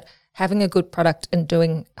is that having a good product and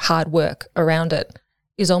doing hard work around it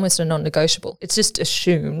is almost a non-negotiable. It's just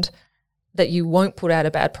assumed that you won't put out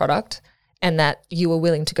a bad product and that you are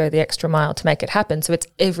willing to go the extra mile to make it happen. So it's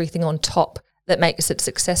everything on top that makes it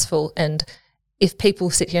successful. And if people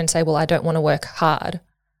sit here and say, well, I don't want to work hard,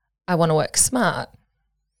 I want to work smart,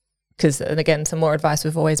 because, and again, some more advice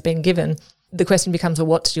we've always been given, the question becomes, well,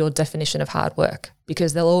 what's your definition of hard work?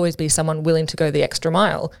 Because there'll always be someone willing to go the extra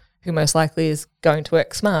mile who most likely is going to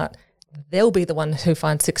work smart. They'll be the one who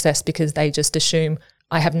finds success because they just assume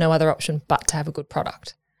I have no other option but to have a good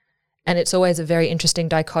product. And it's always a very interesting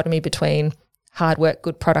dichotomy between hard work,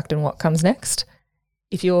 good product, and what comes next.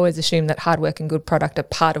 If you always assume that hard work and good product are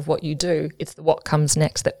part of what you do, it's the what comes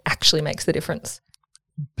next that actually makes the difference.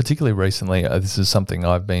 Particularly recently, this is something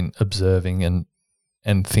I've been observing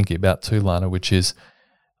and thinking about too, Lana, which is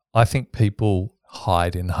I think people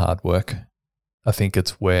hide in hard work. I think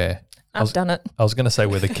it's where I've done it. I was going to say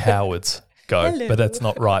where the cowards go, Hello. but that's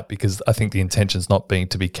not right, because I think the intention's not being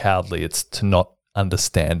to be cowardly, it's to not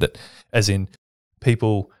understand it. As in,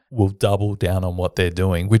 people will double down on what they're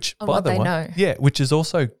doing, which On by what the they way, know. yeah, which is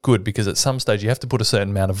also good, because at some stage you have to put a certain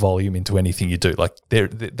amount of volume into anything you do. Like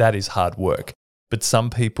that is hard work. But some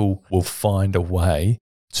people will find a way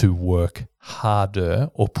to work harder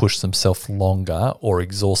or push themselves longer or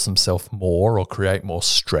exhaust themselves more or create more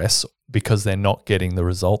stress because they're not getting the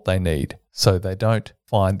result they need. So they don't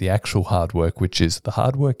find the actual hard work, which is the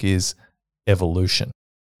hard work is evolution,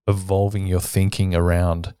 evolving your thinking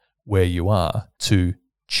around where you are to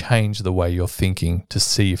change the way you're thinking to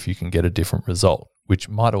see if you can get a different result, which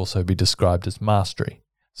might also be described as mastery.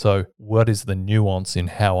 So what is the nuance in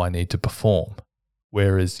how I need to perform?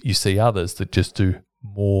 Whereas you see others that just do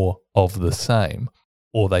more of the same,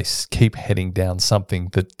 or they keep heading down something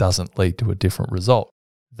that doesn't lead to a different result.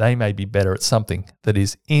 They may be better at something that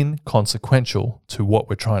is inconsequential to what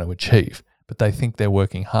we're trying to achieve, but they think they're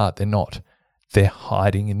working hard. They're not. They're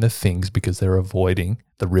hiding in the things because they're avoiding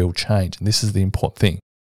the real change. And this is the important thing.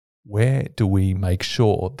 Where do we make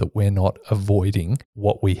sure that we're not avoiding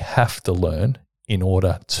what we have to learn in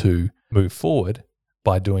order to move forward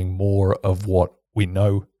by doing more of what we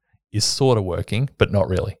know is sort of working, but not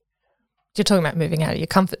really? You're talking about moving out of your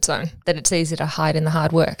comfort zone, that it's easy to hide in the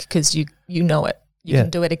hard work because you know it. You can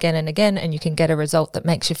do it again and again, and you can get a result that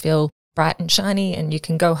makes you feel bright and shiny, and you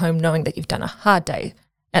can go home knowing that you've done a hard day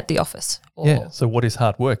at the office. Yeah. So what is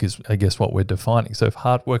hard work is, I guess, what we're defining. So if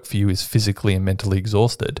hard work for you is physically and mentally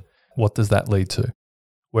exhausted, what does that lead to?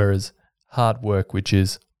 Whereas hard work, which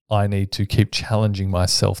is I need to keep challenging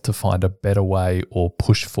myself to find a better way or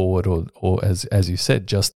push forward or as you said,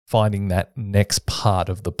 just finding that next part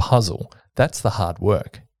of the puzzle, that's the hard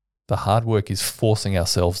work. The hard work is forcing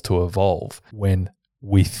ourselves to evolve when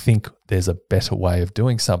we think there's a better way of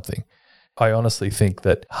doing something. I honestly think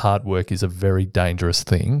that hard work is a very dangerous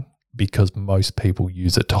thing because most people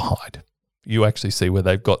use it to hide. You actually see where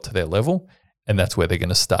they've got to their level and that's where they're going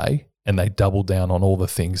to stay, and they double down on all the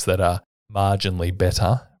things that are marginally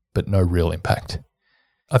better but no real impact.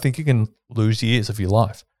 I think you can lose years of your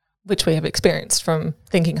life. Which we have experienced from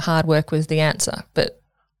thinking hard work was the answer, but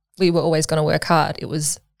we were always going to work hard. It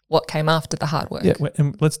was what came after the hard work. Yeah,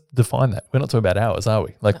 and let's define that. We're not talking about hours, are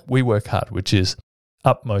we? Like we work hard, which is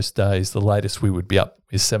up most days. The latest we would be up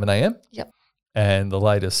is 7 a.m. Yep. And the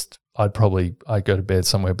latest I go to bed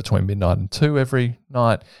somewhere between midnight and 2 every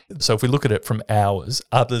night. So if we look at it from hours,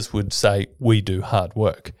 others would say we do hard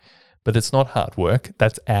work. But it's not hard work,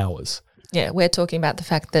 that's hours. Yeah, we're talking about the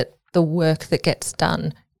fact that the work that gets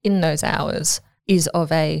done in those hours is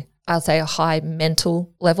of I'll say a high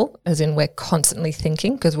mental level, as in we're constantly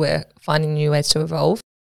thinking because we're finding new ways to evolve.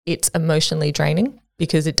 It's emotionally draining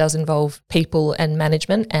because it does involve people and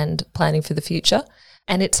management and planning for the future.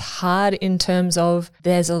 And it's hard in terms of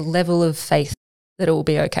there's a level of faith that it will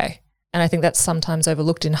be okay. And I think that's sometimes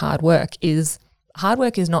overlooked in hard work is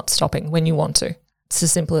not stopping when you want to. It's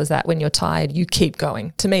as simple as that. When you're tired, you keep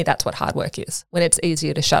going. To me, that's what hard work is, when it's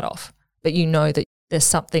easier to shut off, but you know that there's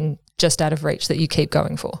something just out of reach that you keep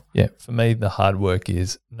going for. Yeah, for me, the hard work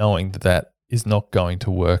is knowing that is not going to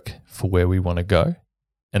work for where we want to go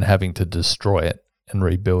and having to destroy it and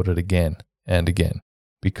rebuild it again and again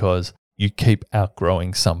because you keep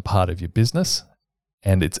outgrowing some part of your business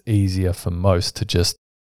and it's easier for most to just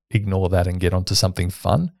ignore that and get onto something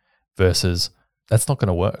fun versus that's not going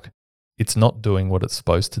to work. It's not doing what it's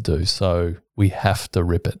supposed to do, so we have to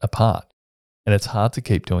rip it apart. And it's hard to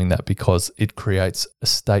keep doing that because it creates a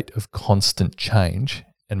state of constant change,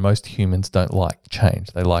 and most humans don't like change.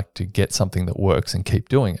 They like to get something that works and keep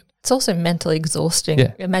doing it. It's also mentally exhausting.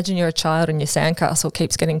 Yeah. Imagine you're a child and your sandcastle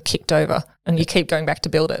keeps getting kicked over and you keep going back to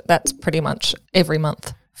build it. That's pretty much every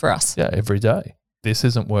month for us. Yeah, every day. This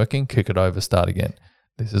isn't working, kick it over, start again.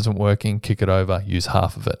 This isn't working, kick it over, use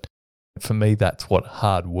half of it. For me, that's what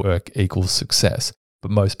hard work equals success.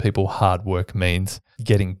 But most people, hard work means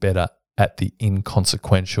getting better at the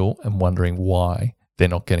inconsequential and wondering why they're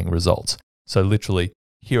not getting results. So literally,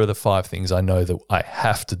 here are the 5 things I know that I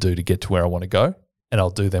have to do to get to where I want to go, and I'll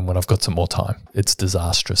do them when I've got some more time. It's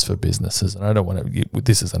disastrous for businesses, and I don't want to.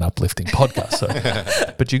 This is an uplifting podcast, so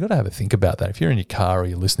but you've got to have a think about that. If you're in your car or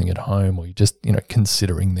you're listening at home or you're just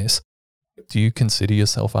considering this, do you consider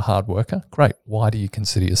yourself a hard worker? Great. Why do you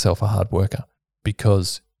consider yourself a hard worker?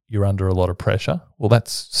 Because you're under a lot of pressure? Well,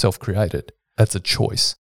 that's self-created. That's a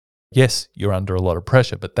choice. Yes, you're under a lot of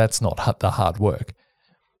pressure, but that's not the hard work.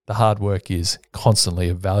 The hard work is constantly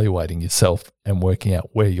evaluating yourself and working out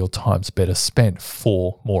where your time's better spent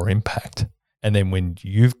for more impact. And then when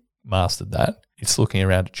you've mastered that, it's looking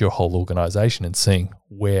around at your whole organization and seeing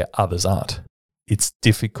where others aren't. It's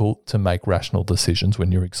difficult to make rational decisions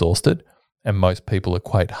when you're exhausted, and most people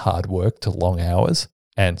equate hard work to long hours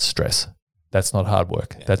and stress. That's not hard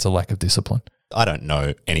work. That's a lack of discipline. I don't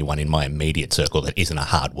know anyone in my immediate circle that isn't a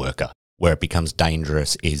hard worker. Where it becomes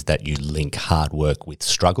dangerous is that you link hard work with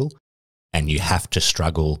struggle, and you have to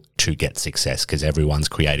struggle to get success because everyone's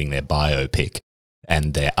creating their biopic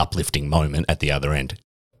and their uplifting moment at the other end.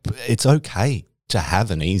 It's okay to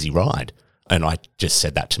have an easy ride. And I just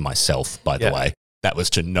said that to myself, by the way. That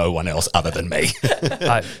was to no one else other than me.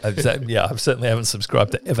 I certainly haven't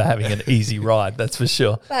subscribed to ever having an easy ride, that's for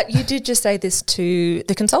sure. But you did just say this to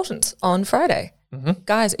the consultants on Friday. Mm-hmm.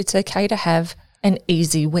 Guys, it's okay to have an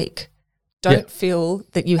easy week. Don't feel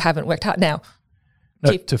that you haven't worked hard. Now,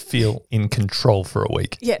 to feel in control for a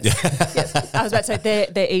week. Yes, yes. I was about to say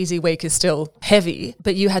their easy week is still heavy,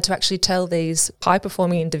 but you had to actually tell these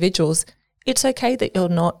high-performing individuals, it's okay that you're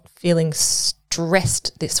not feeling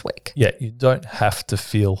stressed this week. Yeah, you don't have to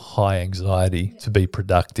feel high anxiety to be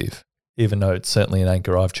productive, even though it's certainly an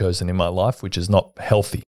anchor I've chosen in my life, which is not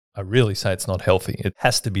healthy. I really say it's not healthy. It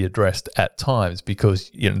has to be addressed at times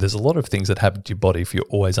because there's a lot of things that happen to your body if you're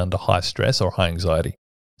always under high stress or high anxiety.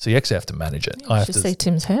 So you actually have to manage it. I should see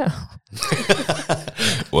Tim's hair.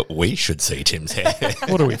 Well, we should see Tim's hair.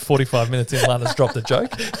 What are we, 45 minutes in, Lana's dropped a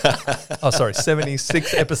joke?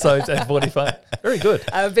 76 episodes and 45. Very good.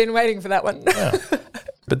 I've been waiting for that one. Yeah.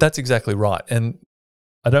 But that's exactly right. And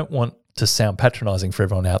I don't want to sound patronizing for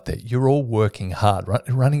everyone out there. You're all working hard.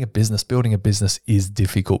 Running a business, building a business is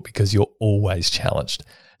difficult because you're always challenged.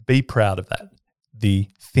 Be proud of that. The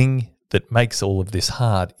thing that makes all of this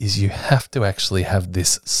hard is you have to actually have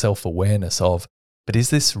this self-awareness of, but is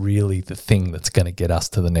this really the thing that's going to get us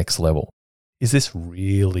to the next level? Is this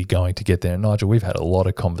really going to get there? And Nigel, we've had a lot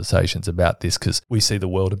of conversations about this because we see the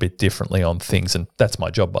world a bit differently on things. And that's my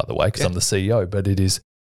job, by the way, because I'm the CEO. But it is,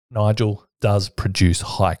 Nigel does produce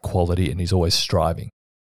high quality and he's always striving.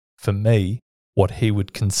 For me, what he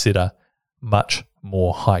would consider much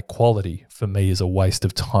more high quality for me is a waste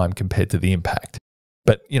of time compared to the impact.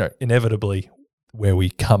 But, inevitably where we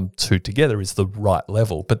come to together is the right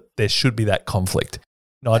level, but there should be that conflict.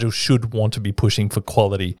 Nigel should want to be pushing for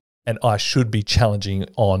quality and I should be challenging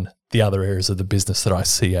on the other areas of the business that I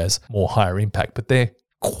see as more higher impact, but they're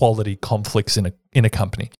quality conflicts in a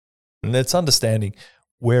company. And it's understanding,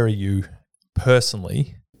 where are you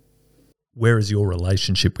personally, where is your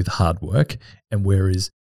relationship with hard work, and where is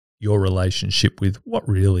your relationship with what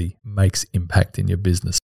really makes impact in your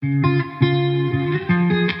business?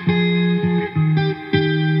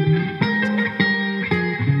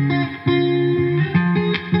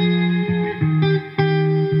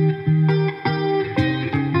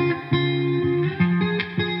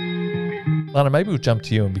 Lana, maybe we'll jump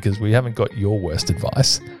to you, and because we haven't got your worst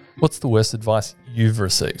advice, what's the worst advice you've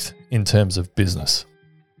received in terms of business?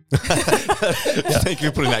 Thank you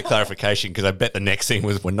for putting that clarification, because I bet the next thing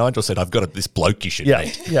was when Nigel said, I've got this bloke you should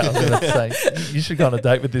meet. Yeah, I was going to say, you should go on a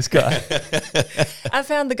date with this guy. I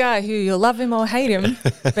found the guy who you'll love him or hate him,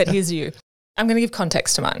 but here's you. I'm going to give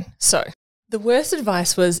context to mine. So the worst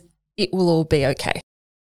advice was, it will all be okay.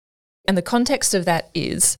 And the context of that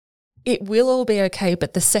is, it will all be okay,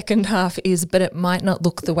 but the second half is, but it might not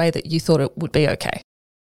look the way that you thought it would be okay.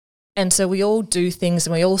 And so we all do things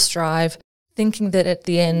and we all strive thinking that at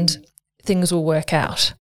the end things will work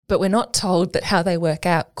out. But we're not told that how they work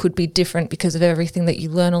out could be different because of everything that you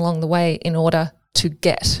learn along the way in order to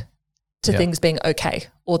get to things being okay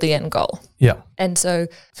or the end goal. Yeah. And so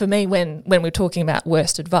for me, when we're talking about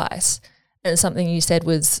worst advice, and something you said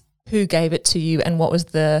was, who gave it to you and what was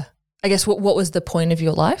the point of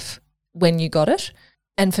your life when you got it?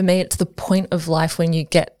 And for me, it's the point of life when you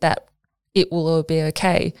get that it will all be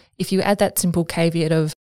okay. If you add that simple caveat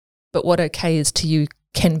of, but what okay is to you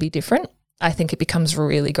can be different, I think it becomes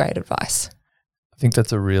really great advice. think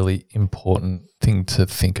that's a really important thing to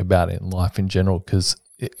think about in life in general, because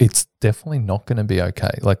it's definitely not going to be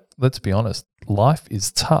okay. Like, let's be honest, life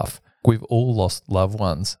is tough. We've all lost loved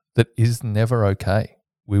ones. That is never okay.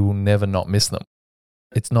 We will never not miss them.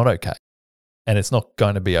 It's not okay. And it's not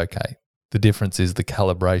going to be okay. The difference is the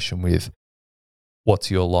calibration with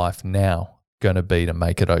what's your life now going to be to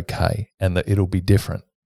make it okay, and that it'll be different.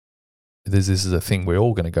 This is a thing we're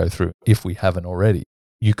all going to go through if we haven't already.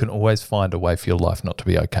 You can always find a way for your life not to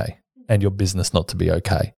be okay and your business not to be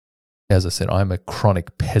okay. As I said, I'm a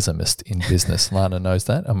chronic pessimist in business. Lana knows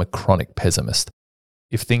that. I'm a chronic pessimist.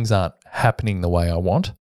 If things aren't happening the way I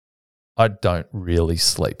want, I don't really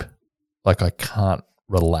sleep. Like, I can't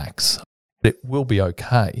relax. It will be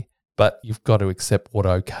okay, but you've got to accept what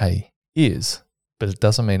okay is. But it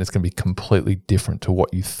doesn't mean it's going to be completely different to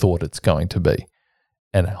what you thought it's going to be.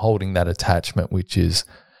 And holding that attachment, which is,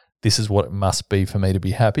 this is what it must be for me to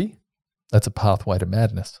be happy, that's a pathway to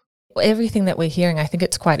madness. Everything that we're hearing, I think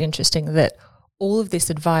it's quite interesting that all of this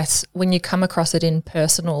advice, when you come across it in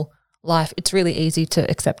personal life, it's really easy to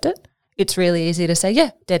accept it. It's really easy to say,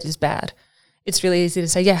 yeah, debt is bad. It's really easy to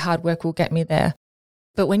say, yeah, hard work will get me there.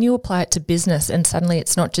 But when you apply it to business and suddenly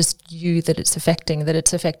it's not just you that it's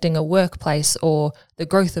affecting a workplace or the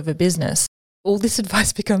growth of a business, all this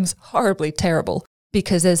advice becomes horribly terrible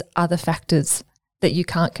because there's other factors that you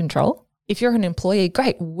can't control. If you're an employee,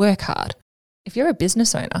 great, work hard. If you're a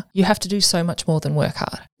business owner, you have to do so much more than work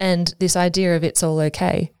hard. And this idea of it's all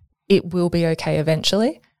okay, it will be okay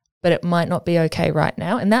eventually, but it might not be okay right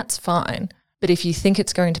now, and that's fine. But if you think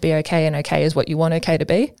it's going to be okay and okay is what you want okay to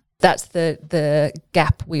be, that's the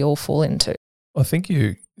gap we all fall into. I think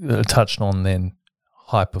you touched on then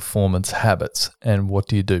high performance habits and what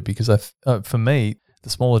do you do? Because for me,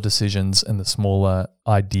 the smaller decisions and the smaller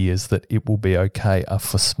ideas that it will be okay are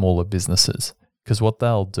for smaller businesses. Because what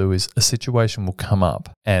they'll do is a situation will come up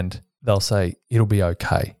and they'll say, it'll be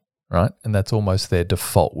okay, right? And that's almost their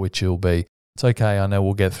default, which will be, it's okay, I know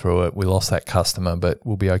we'll get through it. We lost that customer, but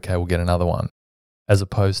we'll be okay, we'll get another one. As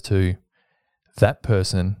opposed to that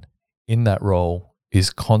person in that role is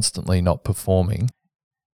constantly not performing.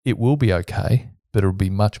 It will be okay, but it'll be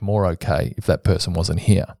much more okay if that person wasn't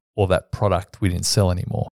here, or that product we didn't sell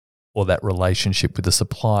anymore, or that relationship with the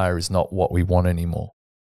supplier is not what we want anymore.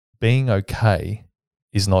 Being okay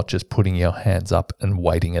is not just putting your hands up and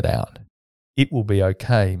waiting it out. It will be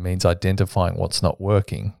okay means identifying what's not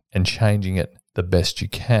working and changing it the best you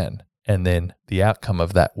can. And then the outcome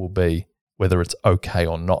of that will be whether it's okay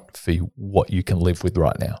or not for what you can live with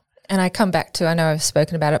right now. And I come back to, I know I've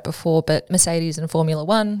spoken about it before, but Mercedes in Formula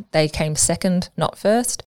One, they came second, not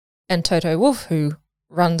first. And Toto Wolff, who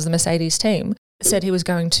runs the Mercedes team, said he was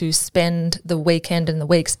going to spend the weekend and the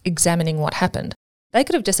weeks examining what happened. They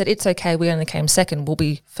could have just said, it's okay, we only came second, we'll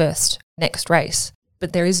be first next race.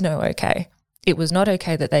 But there is no okay. It was not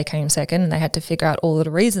okay that they came second, and they had to figure out all of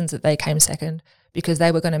the reasons that they came second because they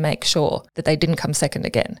were going to make sure that they didn't come second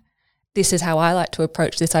again. This is how I like to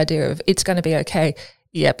approach this idea of it's going to be okay.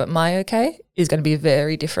 Yeah, but my okay is going to be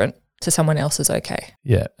very different to someone else's okay.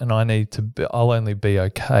 Yeah, and I'll only be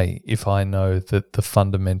okay if I know that the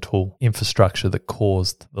fundamental infrastructure that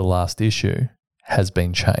caused the last issue has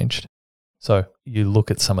been changed. So you look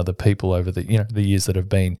at some of the people over the years that have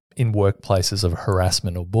been in workplaces of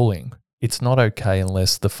harassment or bullying. It's not okay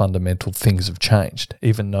unless the fundamental things have changed,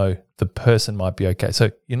 even though the person might be okay. So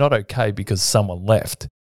you're not okay because someone left.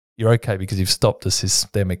 You're okay because you've stopped a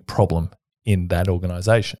systemic problem in that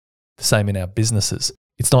organization. The same in our businesses.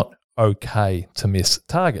 It's not okay to miss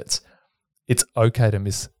targets. It's okay to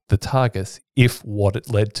miss the targets if what it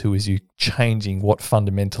led to is you changing what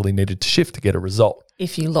fundamentally needed to shift to get a result.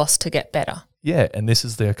 If you lost to get better. Yeah, and this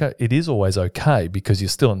is the okay. It is always okay because you're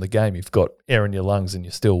still in the game. You've got air in your lungs and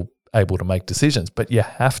you're still able to make decisions, but you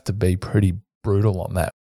have to be pretty brutal on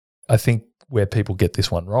that. I think where people get this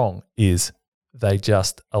one wrong is they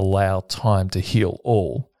just allow time to heal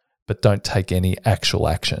all, but don't take any actual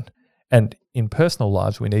action. And in personal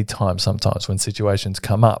lives, we need time sometimes when situations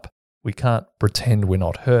come up. We can't pretend we're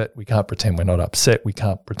not hurt. We can't pretend we're not upset. We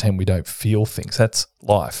can't pretend we don't feel things. That's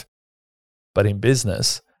life. But in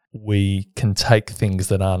business, we can take things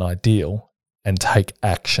that aren't ideal and take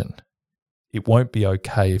action. It won't be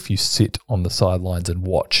okay if you sit on the sidelines and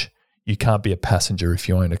watch. You can't be a passenger if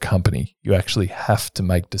you own a company. You actually have to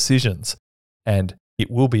make decisions. And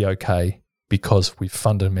it will be okay because we've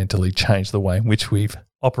fundamentally changed the way in which we've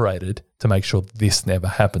operated to make sure this never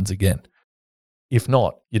happens again. If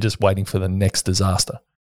not, you're just waiting for the next disaster.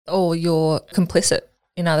 Or you're complicit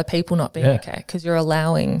in other people not being okay because you're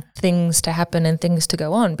allowing things to happen and things to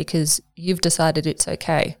go on because you've decided it's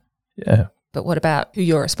okay. Yeah. But what about who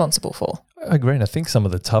you're responsible for? I agree. And I think some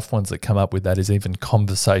of the tough ones that come up with that is even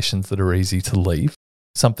conversations that are easy to leave.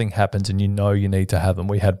 Something happens and you know you need to have them.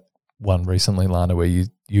 We had one recently, Lana, where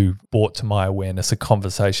you brought to my awareness a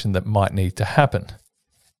conversation that might need to happen.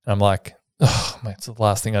 And I'm like, oh, mate, it's the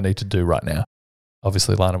last thing I need to do right now.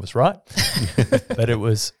 Obviously, Lana was right. But it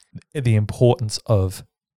was the importance of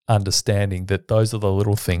understanding that those are the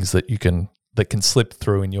little things that can slip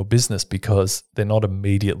through in your business because they're not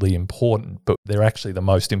immediately important, but they're actually the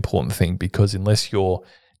most important thing, because unless you're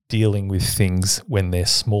dealing with things when they're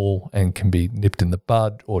small and can be nipped in the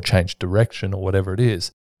bud or change direction or whatever it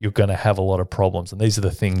is, you're going to have a lot of problems. And these are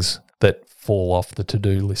the things that fall off the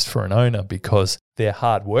to-do list for an owner because they're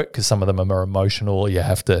hard work, because some of them are emotional. You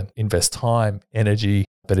have to invest time, energy,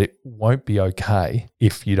 but it won't be okay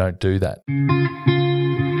if you don't do that.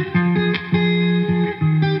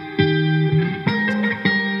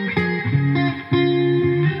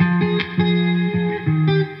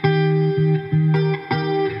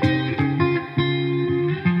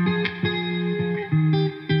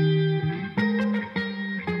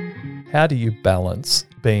 How do you balance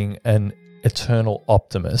being an eternal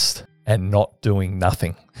optimist and not doing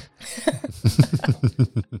nothing?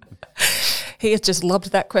 He has just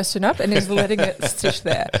lobbed that question up and is letting it sit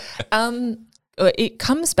there. It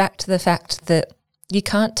comes back to the fact that you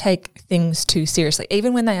can't take things too seriously,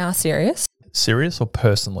 even when they are serious. Serious or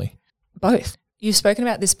personally? Both. You've spoken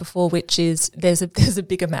about this before, which is there's a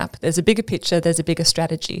bigger map, there's a bigger picture, there's a bigger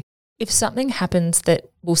strategy. If something happens that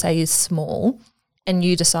we'll say is small, and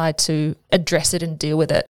you decide to address it and deal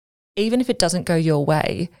with it, even if it doesn't go your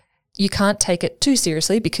way, you can't take it too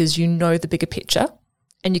seriously because you know the bigger picture,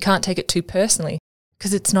 and you can't take it too personally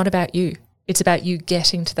because it's not about you. It's about you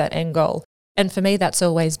getting to that end goal. And for me, that's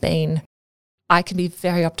always been, I can be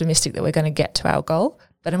very optimistic that we're going to get to our goal,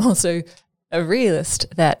 but I'm also a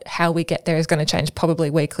realist that how we get there is going to change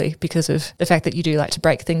probably weekly because of the fact that you do like to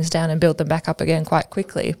break things down and build them back up again quite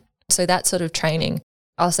quickly. So that sort of training,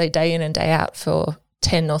 I'll say day in and day out for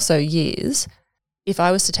 10 or so years, if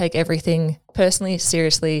I was to take everything personally,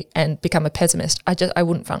 seriously, and become a pessimist, I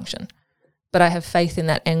wouldn't function. But I have faith in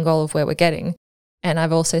that end goal of where we're getting. And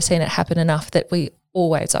I've also seen it happen enough that we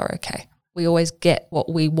always are okay. We always get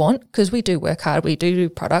what we want because we do work hard, we do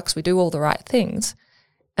products, we do all the right things.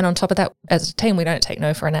 And on top of that, as a team, we don't take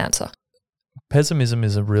no for an answer. Pessimism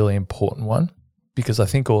is a really important one because I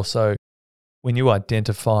think also when you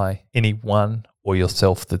identify anyone or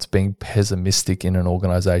yourself that's being pessimistic in an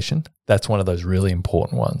organization, that's one of those really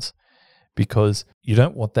important ones because you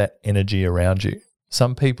don't want that energy around you.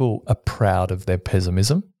 Some people are proud of their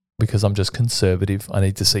pessimism because I'm just conservative. I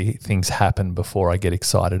need to see things happen before I get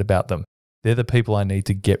excited about them. They're the people I need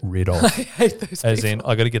to get rid of. I hate those As people. in,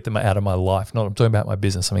 I got to get them out of my life. Not I'm talking about my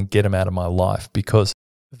business. I mean, get them out of my life because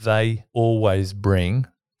they always bring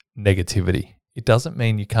negativity. It doesn't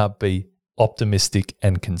mean you can't be optimistic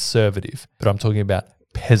and conservative, but I'm talking about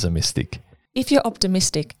pessimistic. If you're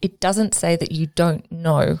optimistic, it doesn't say that you don't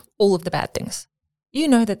know all of the bad things. You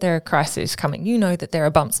know that there are crises coming. You know that there are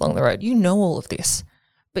bumps along the road. You know all of this,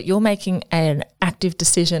 but you're making an active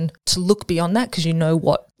decision to look beyond that because you know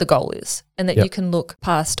what the goal is and that you can look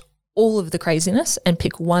past all of the craziness and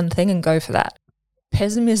pick one thing and go for that.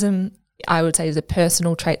 Pessimism, I would say, is a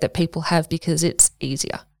personal trait that people have because it's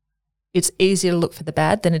easier. It's easier to look for the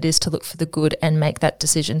bad than it is to look for the good and make that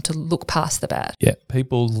decision to look past the bad. Yeah,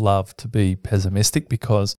 people love to be pessimistic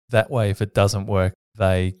because that way if it doesn't work,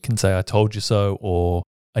 they can say, I told you so, or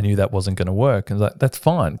I knew that wasn't going to work. And that's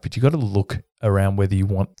fine, but you got to look around whether you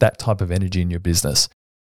want that type of energy in your business,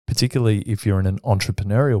 particularly if you're in an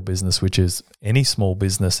entrepreneurial business, which is any small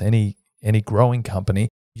business, any growing company.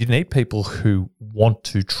 You need people who want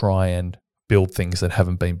to try and build things that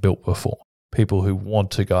haven't been built before. People who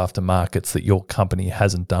want to go after markets that your company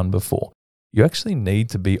hasn't done before. You actually need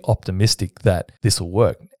to be optimistic that this will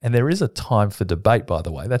work. And there is a time for debate, by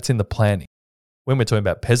the way. That's in the planning. When we're talking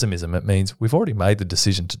about pessimism, it means we've already made the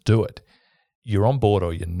decision to do it. You're on board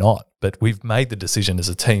or you're not, but we've made the decision as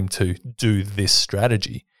a team to do this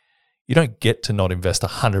strategy. You don't get to not invest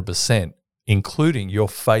 100%, including your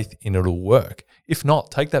faith in it'll work. If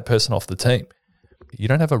not, take that person off the team. You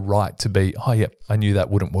don't have a right to be, oh yeah, I knew that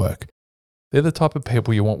wouldn't work. They're the type of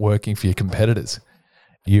people you want working for your competitors.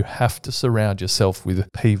 You have to surround yourself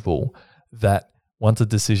with people that once a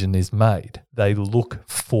decision is made, they look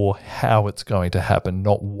for how it's going to happen,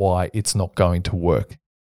 not why it's not going to work.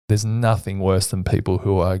 There's nothing worse than people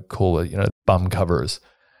who I call it, bum coverers,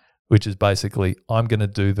 which is basically, I'm going to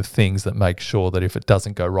do the things that make sure that if it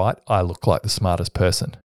doesn't go right, I look like the smartest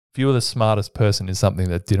person. If you were the smartest person in something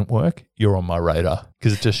that didn't work, you're on my radar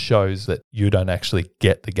because it just shows that you don't actually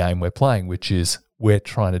get the game we're playing, which is we're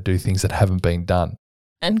trying to do things that haven't been done.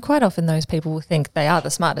 And quite often those people will think they are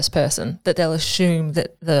the smartest person, that they'll assume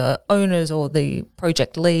that the owners or the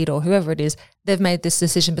project lead or whoever it is, they've made this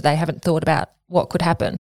decision, but they haven't thought about what could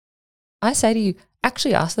happen. I say to you,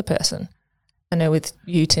 actually ask the person. I know with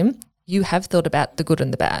you, Tim, you have thought about the good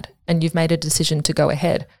and the bad, and you've made a decision to go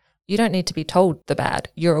ahead. You don't need to be told the bad.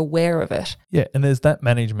 You're aware of it. Yeah, and there's that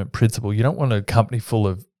management principle. You don't want a company full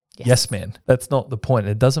of yes men. That's not the point.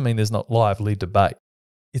 It doesn't mean there's not lively debate.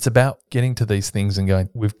 It's about getting to these things and going,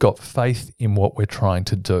 we've got faith in what we're trying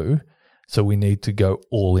to do, so we need to go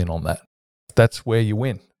all in on that. That's where you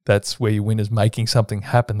win. That's where you win, is making something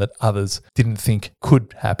happen that others didn't think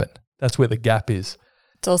could happen. That's where the gap is.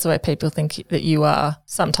 It's also where people think that you are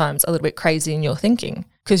sometimes a little bit crazy in your thinking,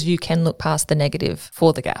 because you can look past the negative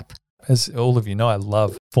for the gap. As all of you know, I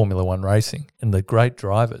love Formula One racing, and the great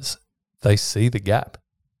drivers, they see the gap.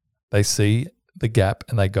 They see the gap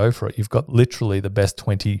and they go for it. You've got literally the best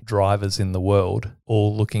 20 drivers in the world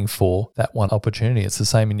all looking for that one opportunity. It's the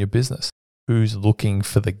same in your business. Who's looking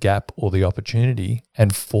for the gap or the opportunity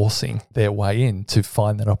and forcing their way in to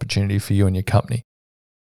find that opportunity for you and your company?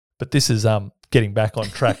 But this is getting back on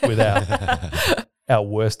track with our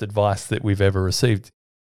worst advice that we've ever received.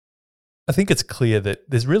 I think it's clear that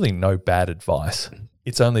there's really no bad advice.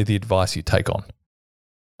 It's only the advice you take on.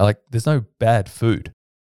 Like, there's no bad food.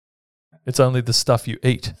 It's only the stuff you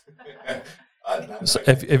eat. So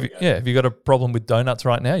have you got a problem with donuts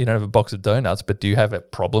right now? You don't have a box of donuts, but do you have a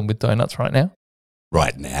problem with donuts right now?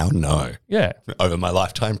 Right now, no. Yeah. Over my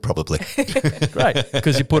lifetime, probably. Great,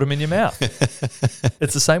 because you put them in your mouth.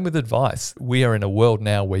 It's the same with advice. We are in a world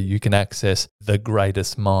now where you can access the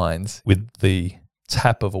greatest minds with the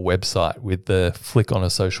tap of a website, with the flick on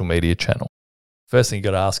a social media channel. First thing you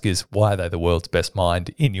got to ask is, why are they the world's best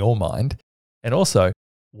mind in your mind? And also,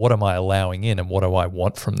 what am I allowing in and what do I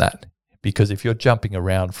want from that? Because if you're jumping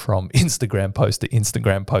around from Instagram post to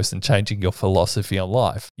Instagram post and changing your philosophy on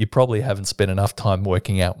life, you probably haven't spent enough time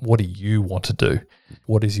working out, what do you want to do?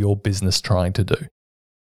 What is your business trying to do?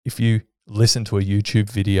 If you listen to a YouTube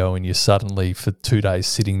video and you're suddenly for 2 days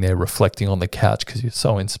sitting there reflecting on the couch because you're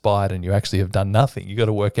so inspired and you actually have done nothing, you got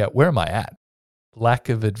to work out, where am I at? Lack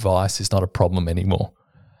of advice is not a problem anymore.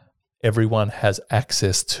 Everyone has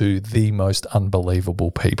access to the most unbelievable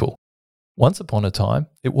people. Once upon a time,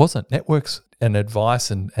 it wasn't. Networks and advice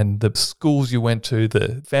and the schools you went to,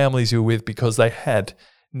 the families you were with, because they had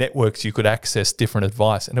networks you could access different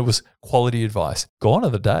advice, and it was quality advice. Gone are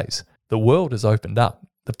the days. The world has opened up.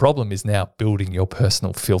 The problem is now building your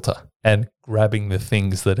personal filter and grabbing the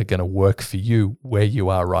things that are going to work for you where you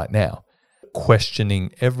are right now.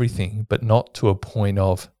 Questioning everything, but not to a point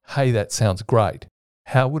of, hey, that sounds great.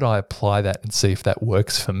 How would I apply that and see if that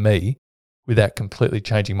works for me without completely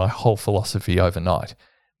changing my whole philosophy overnight?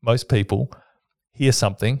 Most people hear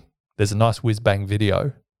something, there's a nice whiz-bang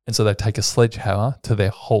video, and so they take a sledgehammer to their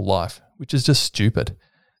whole life, which is just stupid.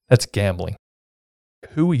 That's gambling.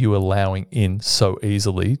 Who are you allowing in so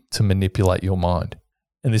easily to manipulate your mind?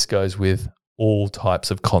 And this goes with all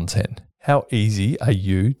types of content. How easy are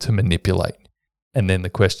you to manipulate? And then the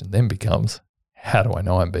question then becomes, how do I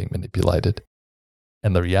know I'm being manipulated?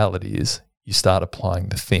 And the reality is, you start applying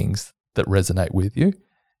the things that resonate with you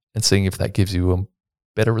and seeing if that gives you a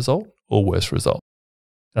better result or worse result.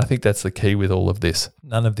 And I think that's the key with all of this.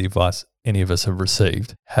 None of the advice any of us have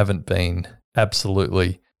received haven't been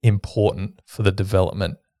absolutely important for the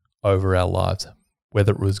development over our lives,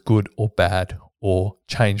 whether it was good or bad or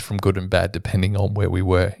changed from good and bad depending on where we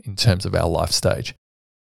were in terms of our life stage.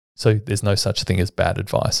 So there's no such thing as bad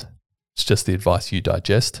advice. It's just the advice you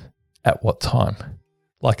digest at what time.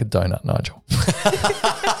 Like a donut, Nigel.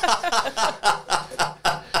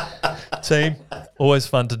 Team, always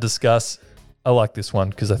fun to discuss. I like this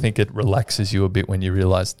one because I think it relaxes you a bit when you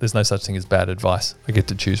realize there's no such thing as bad advice. I get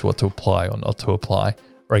to choose what to apply or not to apply,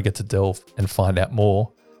 or I get to delve and find out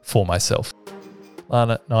more for myself.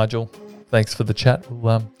 Lana, Nigel, thanks for the chat.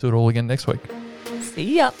 We'll do it all again next week.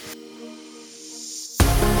 See ya.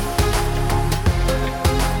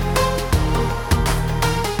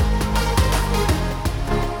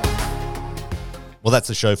 Well, that's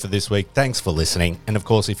the show for this week. Thanks for listening. And of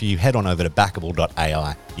course, if you head on over to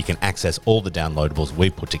backable.ai, you can access all the downloadables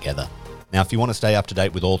we've put together. Now, if you want to stay up to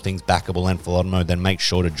date with all things Backable and Philodomo, then make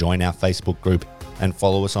sure to join our Facebook group and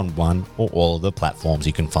follow us on one or all of the platforms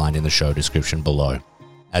you can find in the show description below.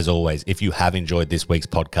 As always, if you have enjoyed this week's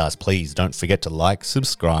podcast, please don't forget to like,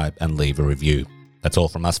 subscribe, and leave a review. That's all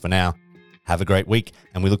from us for now. Have a great week,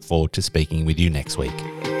 and we look forward to speaking with you next week.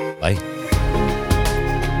 Bye.